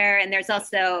go there, and there's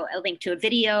also a link to a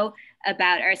video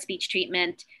about our speech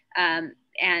treatment,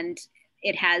 and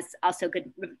it has also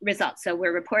good results. So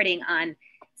we're reporting on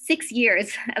 6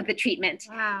 years of the treatment.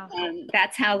 Wow.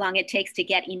 That's how long it takes to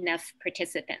get enough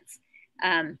participants.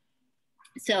 And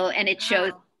it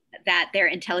shows that their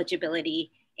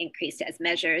intelligibility increased as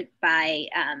measured by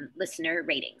listener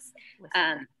ratings.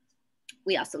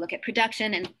 We also look at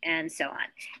production and so on.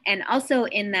 And also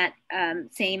in that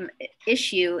same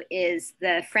issue is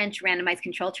the French randomized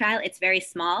control trial. It's very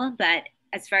small, but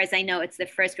as far as I know, it's the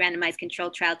first randomized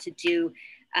control trial to do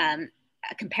a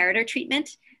comparator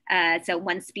treatment. So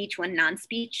one speech, one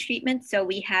non-speech treatment. So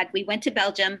we went to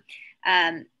Belgium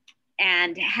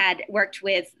and had worked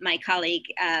with my colleague,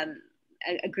 a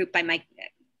group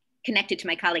connected to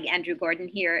my colleague, Andrew Gordon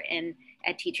here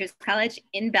at Teachers College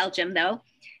in Belgium though.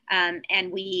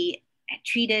 And we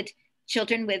treated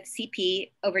children with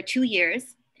CP over 2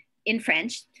 years in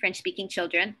French-speaking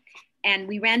children. And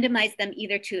we randomized them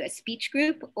either to a speech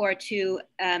group or to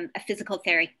a physical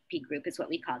therapy group is what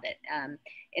we called it.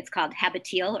 It's called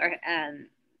Habitile,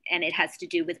 and it has to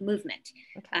do with movement.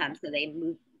 Okay. So they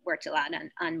worked a lot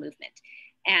on movement.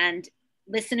 And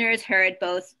listeners heard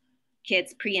both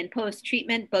kids pre and post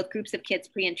treatment, both groups of kids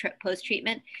pre and post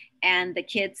treatment, and the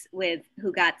kids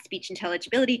who got speech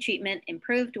intelligibility treatment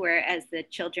improved, whereas the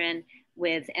children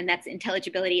and that's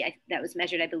intelligibility that was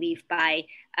measured, I believe, by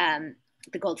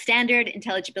the gold standard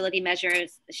intelligibility measure,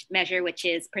 which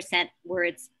is %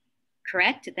 words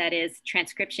correct, that is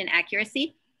transcription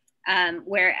accuracy,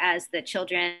 whereas the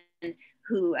children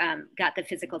who got the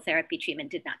physical therapy treatment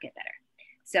did not get better.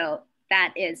 So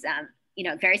that is,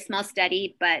 a very small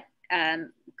study, but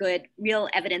good, real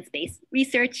evidence-based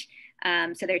research.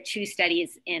 So there are 2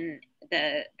 studies in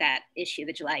that issue,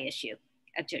 the July issue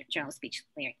of Journal of Speech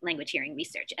Language Hearing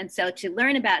Research. And so to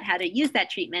learn about how to use that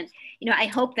treatment, I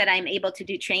hope that I'm able to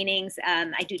do trainings.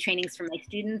 I do trainings for my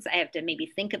students. I have to maybe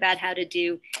think about how to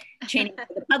do training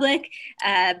for the public,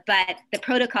 but the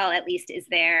protocol at least is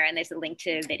there, and there's a link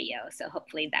to video. So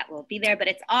hopefully that will be there, but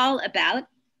it's all about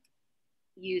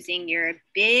using your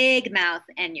big mouth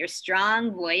and your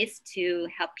strong voice to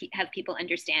help have people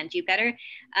understand you better.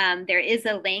 There is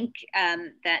a link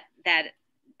that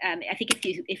I think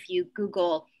if you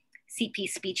Google CP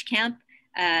Speech Camp,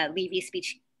 Levy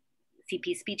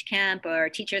CP Speech Camp or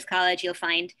Teachers College, you'll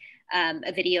find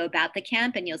a video about the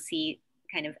camp, and you'll see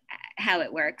kind of how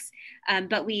it works.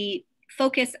 But we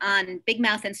focus on big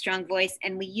mouth and strong voice,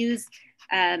 and we use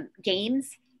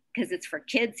games because it's for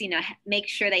kids. Make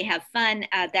sure they have fun.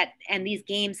 And these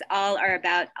games all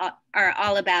are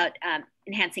all about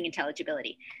enhancing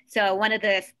intelligibility. So one of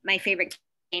my favorite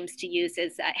games to use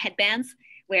is headbands,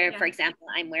 where, for example,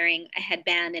 I'm wearing a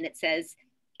headband and it says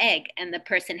egg, and the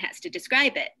person has to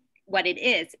describe it. what it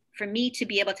is. For me to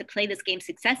be able to play this game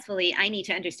successfully, I need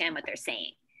to understand what they're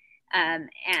saying.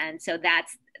 And so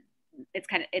it's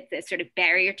a sort of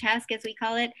barrier task, as we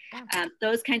call it.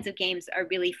 Those kinds of games are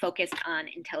really focused on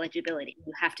intelligibility.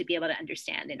 You have to be able to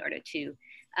understand in order to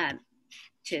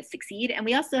succeed. And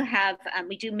we also have,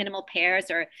 we do minimal pairs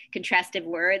or contrastive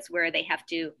words where they have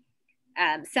to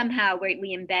somehow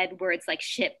we embed words like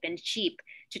ship and sheep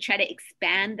to try to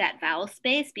expand that vowel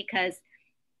space, because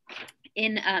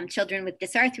in children with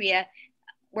dysarthria,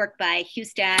 work by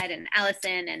Hustad and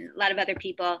Allison and a lot of other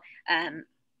people,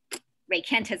 Ray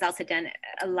Kent has also done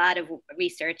a lot of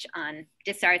research on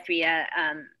dysarthria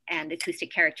and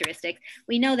acoustic characteristics.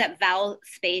 We know that vowel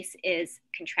space is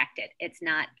contracted. It's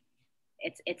not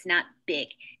big.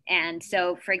 And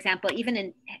so, for example, even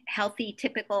in healthy,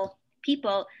 typical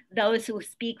people, those who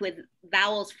speak with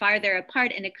vowels farther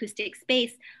apart in acoustic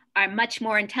space are much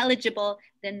more intelligible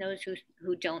than those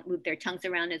who don't move their tongues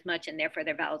around as much, and therefore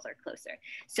their vowels are closer.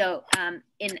 So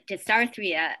in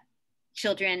dysarthria,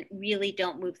 children really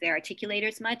don't move their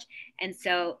articulators much. And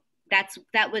so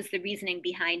that was the reasoning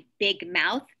behind big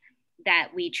mouth, that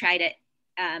we try to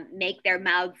make their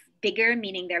mouths bigger,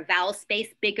 meaning their vowel space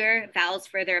bigger, vowels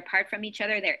further apart from each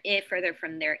other, their I further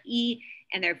from their E,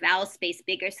 and their vowel space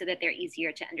bigger so that they're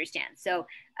easier to understand. So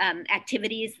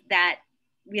activities that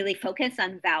really focus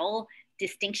on vowel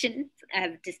distinctiveness,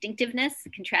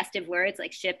 contrastive words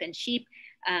like ship and sheep,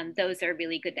 those are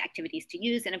really good activities to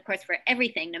use. And of course, for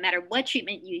everything, no matter what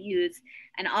treatment you use,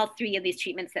 and all three of these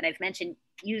treatments that I've mentioned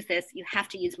use this, you have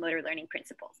to use motor learning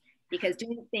principles, because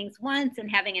doing things once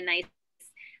and having a nice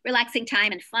relaxing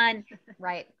time and fun,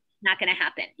 right, not going to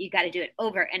happen. You got to do it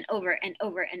over and over and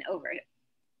over and over.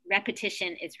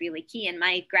 Repetition is really key. And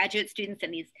my graduate students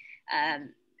and these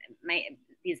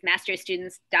master's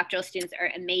students, doctoral students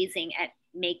are amazing at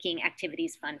making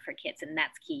activities fun for kids. And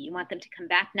that's key. You want them to come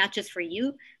back, not just for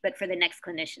you, but for the next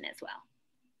clinician as well.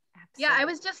 Yeah, I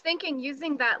was just thinking,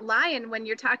 using that lion, when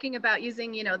you're talking about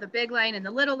using, the big lion and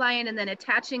the little lion, and then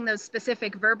attaching those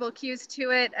specific verbal cues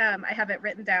to it. I have it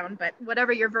written down, but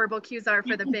whatever your verbal cues are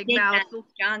for the big mouth,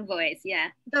 strong voice, yeah.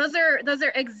 Those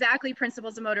are exactly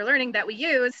principles of motor learning that we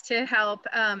use to help,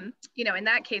 in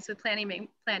that case with planning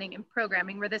and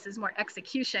programming, where this is more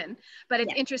execution. But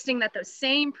it's interesting that those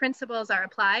same principles are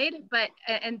applied, but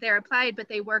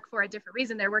they work for a different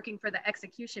reason. They're working for the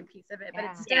execution piece of it, but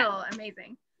it's still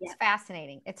amazing. It's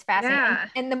fascinating. It's fascinating.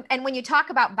 Yeah. And when you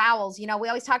talk about vowels, we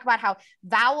always talk about how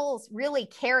vowels really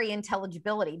carry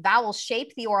intelligibility. Vowels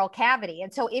shape the oral cavity.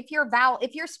 And so if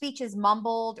your speech is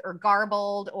mumbled or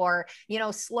garbled or,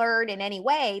 slurred in any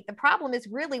way, the problem is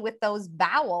really with those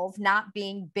vowels not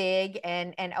being big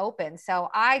and open. So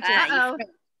there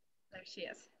she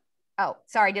is. Oh,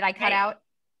 sorry. Did I cut out?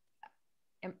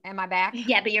 Am I back?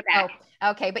 Yeah, but you're back. Oh,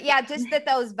 okay. But yeah, just that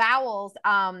those vowels,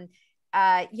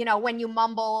 when you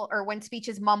mumble, or when speech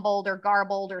is mumbled or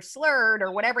garbled or slurred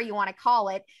or whatever you want to call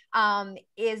it,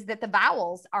 is that the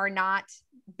vowels are not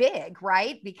big,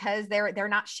 right? Because they're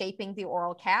not shaping the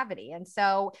oral cavity. And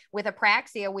so with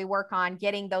apraxia, we work on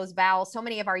getting those vowels. So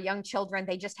many of our young children,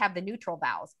 they just have the neutral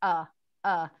vowels,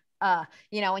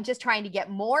 and just trying to get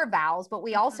more vowels, but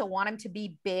we also want them to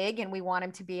be big, and we want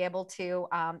them to be able to,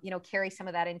 carry some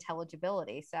of that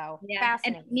intelligibility. So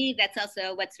and for me, that's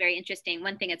also what's very interesting.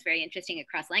 One thing that's very interesting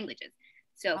across languages.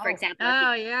 So for example,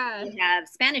 you have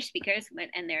Spanish speakers,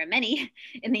 and there are many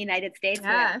in the United States,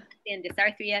 in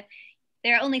dysarthria,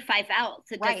 there are only 5 vowels.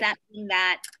 So does that mean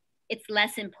that it's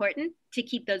less important to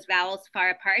keep those vowels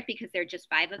far apart because there are just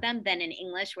 5 of them than in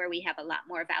English, where we have a lot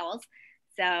more vowels?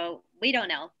 So we don't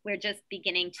know. We're just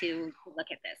beginning to look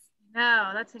at this.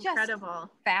 No, that's incredible.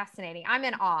 Just fascinating. I'm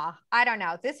in awe. I don't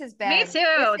know. This has been. Me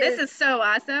too. This is so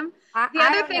awesome. The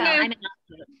other thing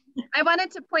I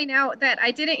wanted to point out that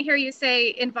I didn't hear you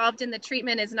say involved in the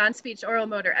treatment is non-speech oral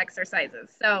motor exercises.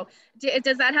 So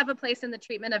does that have a place in the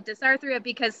treatment of dysarthria?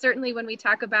 Because certainly when we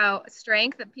talk about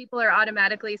strength, that people are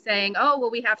automatically saying, oh,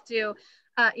 well, we have to,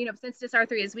 since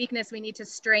dysarthria is weakness, we need to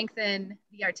strengthen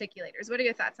the articulators. What are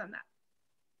your thoughts on that?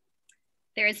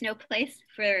 There is no place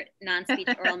for non-speech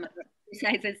oral motor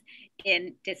exercises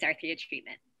in dysarthria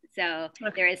treatment. So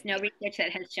there is no research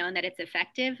that has shown that it's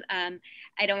effective.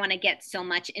 I don't want to get so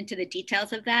much into the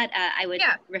details of that. I would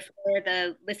refer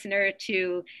the listener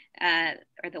to,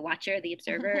 or the watcher, the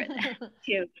observer,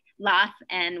 to Loth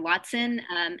and Watson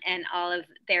and all of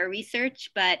their research.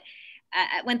 But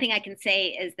one thing I can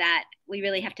say is that we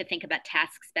really have to think about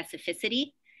task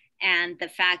specificity, and the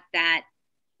fact that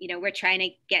we're trying to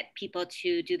get people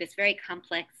to do this very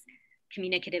complex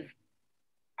communicative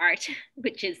art,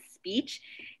 which is speech.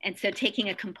 And so taking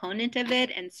a component of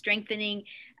it and strengthening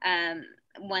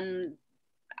one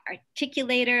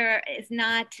articulator is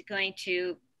not going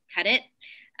to cut it.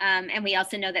 And we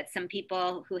also know that some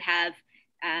people who have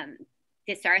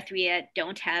dysarthria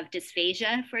don't have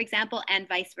dysphagia, for example, and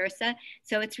vice versa.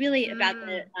 So it's really about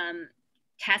the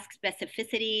task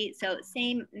specificity. So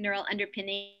same neural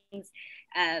underpinnings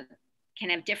can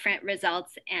have different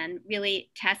results, and really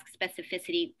task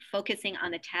specifically focusing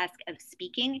on the task of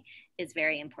speaking is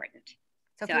very important.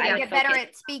 So if you get better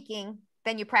at speaking,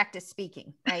 then you practice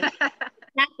speaking, right?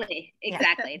 Exactly. Yeah.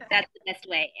 That's the best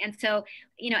way. And so,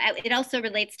 it also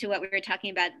relates to what we were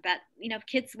talking about,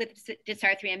 kids with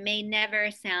dysarthria may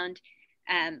never sound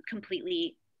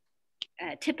completely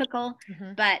typical,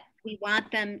 but we want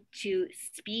them to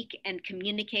speak and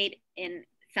communicate in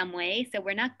some way. So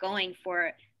we're not going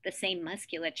for the same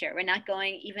musculature. We're not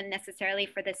going even necessarily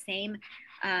for the same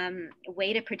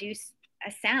way to produce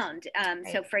a sound. Right.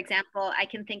 So for example, I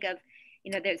can think of,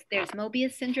 there's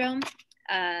Mobius syndrome,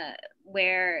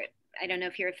 where, I don't know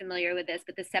if you're familiar with this,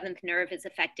 but the seventh nerve is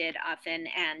affected often.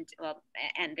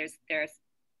 And there's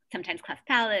sometimes cleft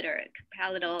palate or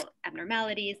palatal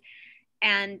abnormalities.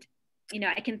 And,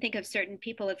 I can think of certain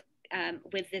people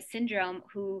with this syndrome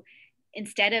who,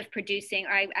 instead of producing,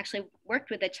 or I actually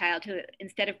worked with a child who,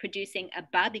 instead of producing a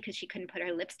ba because she couldn't put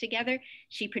her lips together,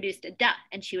 she produced a da,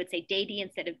 and she would say daddy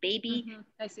instead of baby.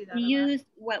 I see that. We use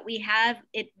what we have.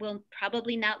 It will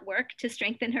probably not work to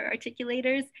strengthen her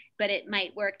articulators, but it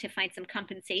might work to find some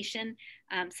compensation,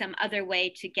 some other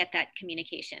way to get that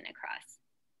communication across.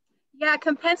 Yeah,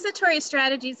 compensatory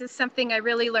strategies is something I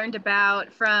really learned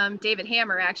about from David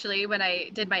Hammer, actually, when I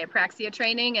did my Apraxia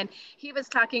training. And he was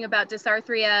talking about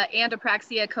dysarthria and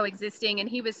Apraxia coexisting. And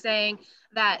he was saying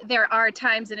that there are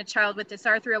times in a child with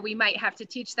dysarthria, we might have to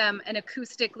teach them an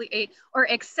acoustically, or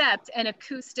accept an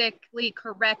acoustically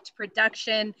correct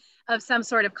production of some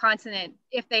sort of consonant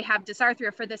if they have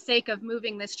dysarthria, for the sake of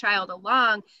moving this child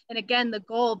along. And again, the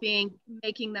goal being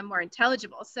making them more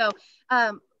intelligible. So,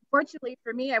 fortunately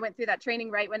for me, I went through that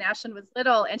training right when Ashlyn was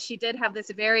little, and she did have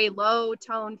this very low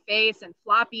tone face and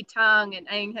floppy tongue,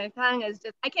 and her tongue is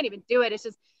just, I can't even do it. It's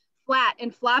just flat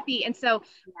and floppy. And so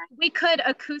we could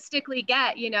acoustically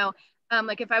get,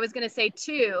 like if I was going to say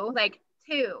two, like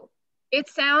two, it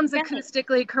sounds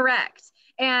acoustically correct.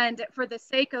 And for the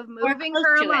sake of moving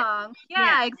her along,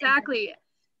 exactly.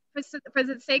 For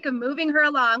the sake of moving her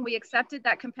along, we accepted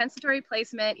that compensatory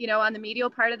placement, on the medial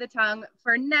part of the tongue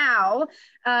for now,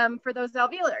 for those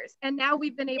alveolars. And now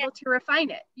we've been able to refine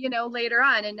it, later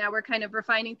on. And now we're kind of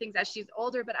refining things as she's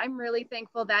older. But I'm really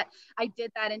thankful that I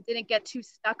did that and didn't get too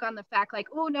stuck on the fact like,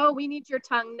 oh no, we need your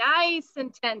tongue nice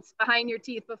and tense behind your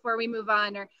teeth before we move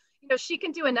on. Or, she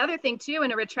can do another thing too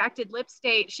in a retracted lip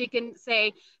state. She can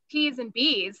say P's and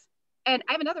B's. And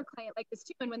I have another client like this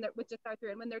too, and when they're with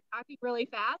dysarthria, and when they're talking really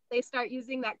fast, they start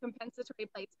using that compensatory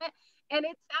placement, and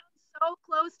it sounds so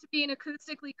close to being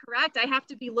acoustically correct. I have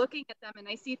to be looking at them, and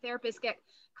I see therapists get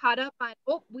caught up on,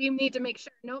 we need to make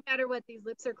sure no matter what, these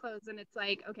lips are closed. And it's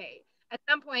like, okay, at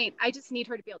some point, I just need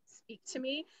her to be able to speak to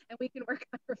me, and we can work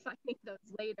on refining those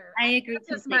later. I agree. That's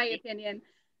just my opinion.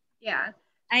 Yeah.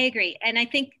 I agree. And I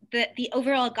think that the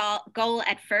overall goal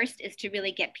at first is to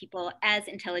really get people as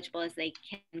intelligible as they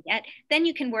can get. Then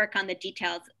you can work on the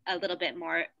details a little bit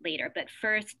more later. But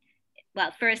first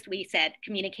we said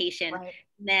communication, right,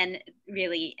 then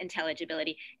really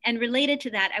intelligibility. And related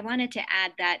to that, I wanted to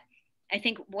add that I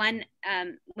think when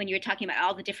you're talking about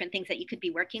all the different things that you could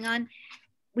be working on,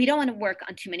 we don't want to work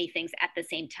on too many things at the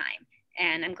same time.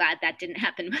 And I'm glad that didn't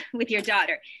happen with your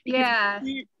daughter. Because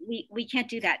we can't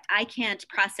do that. I can't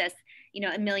process,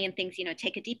 a million things,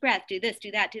 take a deep breath, do this, do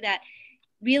that, do that.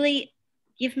 Really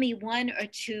give me one or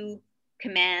two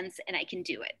commands and I can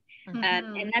do it.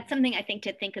 And that's something I think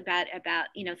to think about,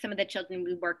 some of the children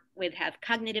we work with have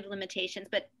cognitive limitations,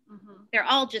 but they're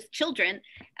all just children.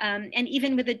 And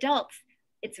even with adults,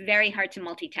 it's very hard to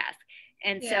multitask.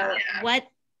 And so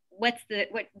what's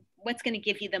going to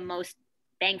give you the most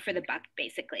bang for the buck,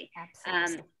 basically.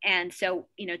 Absolutely. And so,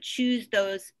 choose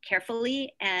those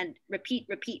carefully and repeat,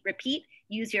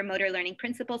 use your motor learning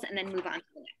principles, and then move on to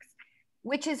the next.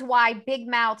 Which is why big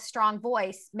mouth, strong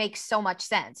voice makes so much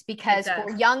sense, because for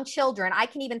young children, I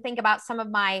can even think about some of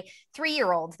my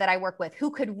 3-year-olds that I work with who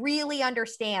could really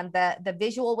understand the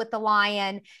visual with the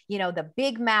lion, the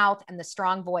big mouth and the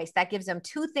strong voice. That gives them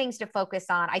 2 things to focus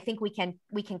on. I think we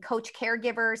can coach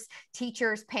caregivers,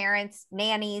 teachers, parents,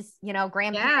 nannies,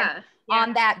 grandparents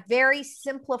on that very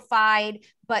simplified,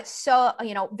 but so,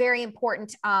 very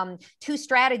important 2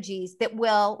 strategies that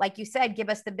will, like you said, give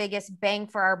us the biggest bang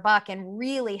for our buck and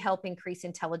really help increase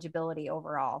intelligibility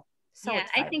overall. So yeah,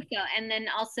 exciting. I think so. And then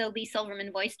also Lee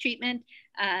Silverman voice treatment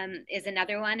is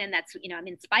another one. And that's, I'm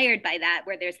inspired by that,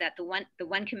 where there's the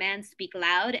one command, speak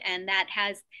loud. And that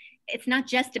it's not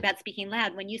just about speaking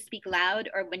loud. When you speak loud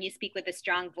or when you speak with a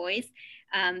strong voice,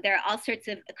 there are all sorts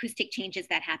of acoustic changes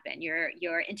that happen.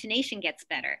 Your intonation gets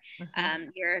better. Mm-hmm.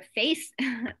 Your face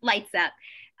lights up.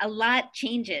 A lot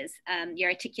changes. Your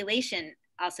articulation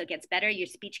also gets better. Your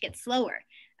speech gets slower.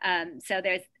 So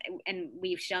and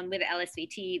we've shown with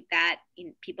LSVT that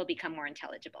people become more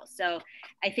intelligible. So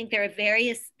I think there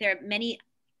are many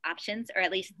options, or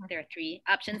at least there are 3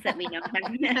 options that we know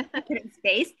have in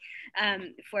space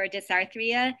for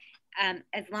dysarthria.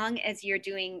 As long as you're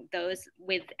doing those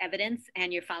with evidence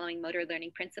and you're following motor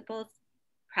learning principles,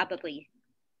 probably,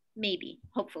 maybe,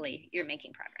 hopefully you're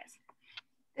making progress.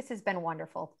 This has been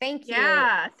wonderful. Thank you.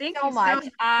 Yeah, thank you so much.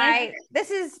 This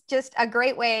is just a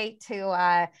great way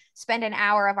to spend an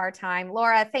hour of our time.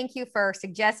 Laura, thank you for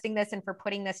suggesting this and for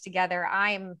putting this together.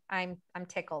 I'm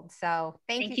tickled. So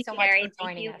thank you so much for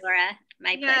joining us. Laura.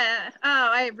 My pleasure. Yeah. Oh,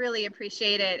 I really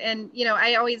appreciate it. And,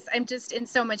 I'm just in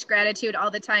so much gratitude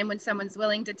all the time when someone's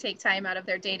willing to take time out of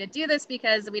their day to do this,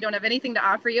 because we don't have anything to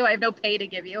offer you. I have no pay to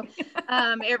give you.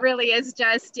 It really is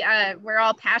just, we're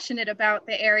all passionate about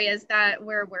the areas that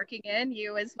we're working in,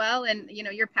 you as well. And,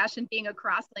 your passion being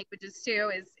across languages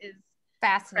too is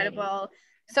fascinating. Incredible.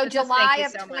 So July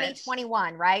of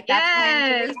 2021, right? That's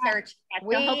when the research.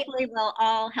 So hopefully we'll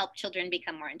all help children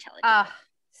become more intelligent.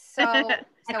 So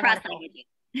across languages.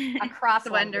 Across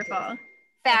wonderful. Languages.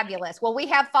 Fabulous. Well, we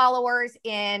have followers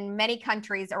in many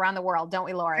countries around the world, don't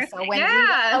we, Laura? Perfect. So when we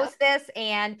post this,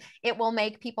 and it will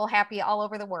make people happy all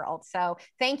over the world. So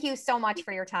thank you so much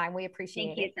for your time. We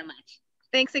appreciate it. Thank you so much.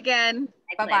 Thanks again.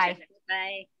 Bye-bye.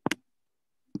 Bye.